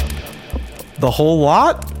each. The whole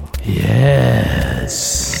lot?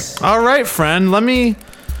 Yes. All right, friend.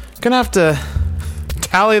 Gonna have to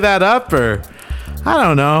tally that up, or I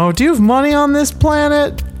don't know. Do you have money on this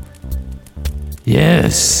planet?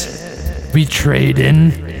 Yes. We trade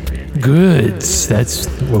in goods. That's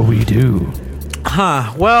what we do.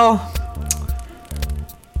 Huh. Well,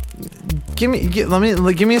 give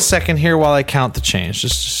me a second here while I count the change.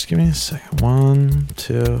 Just give me a second. 1,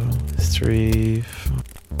 2, 3, 4.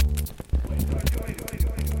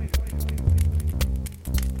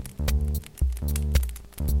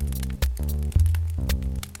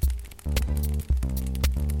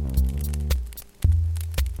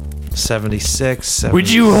 $76. Would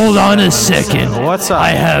you hold on a second? What's up? I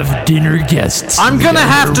have dinner guests. I'm in the gonna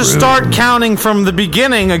have other to room. start counting from the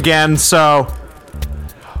beginning again, so.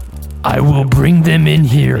 I will bring them in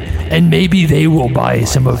here, and maybe they will buy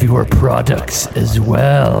some of your products as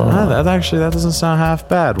well. That doesn't sound half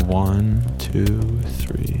bad. 1, 2,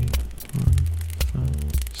 3, 4,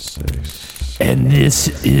 5, 6. And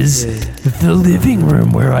this is the living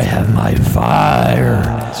room where I have my fire.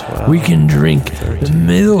 12, We can drink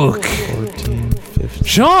milk. 14, 15.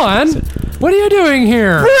 Sean, what are you doing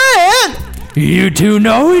here? You two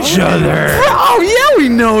know each other. Oh yeah, we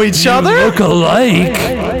know each other. Look alike.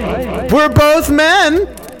 We're both men.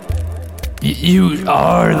 You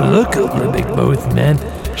are like both men.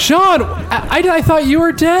 Sean, I thought you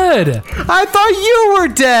were dead. I thought you were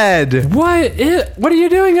dead. What are you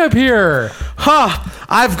doing up here? Huh.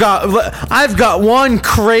 I've got one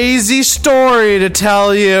crazy story to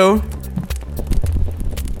tell you.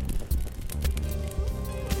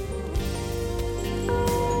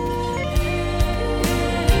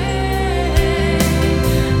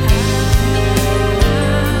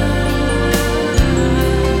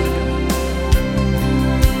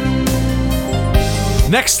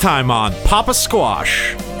 Next time on Papa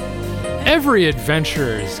Squash. Every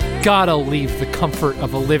adventurer's gotta leave the comfort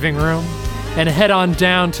of a living room and head on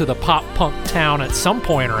down to the pop-punk town at some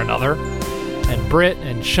point or another. And Britt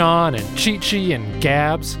and Sean and Chi-Chi and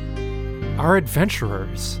Gabs are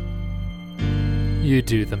adventurers. You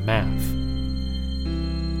do the math.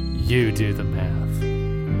 You do the math.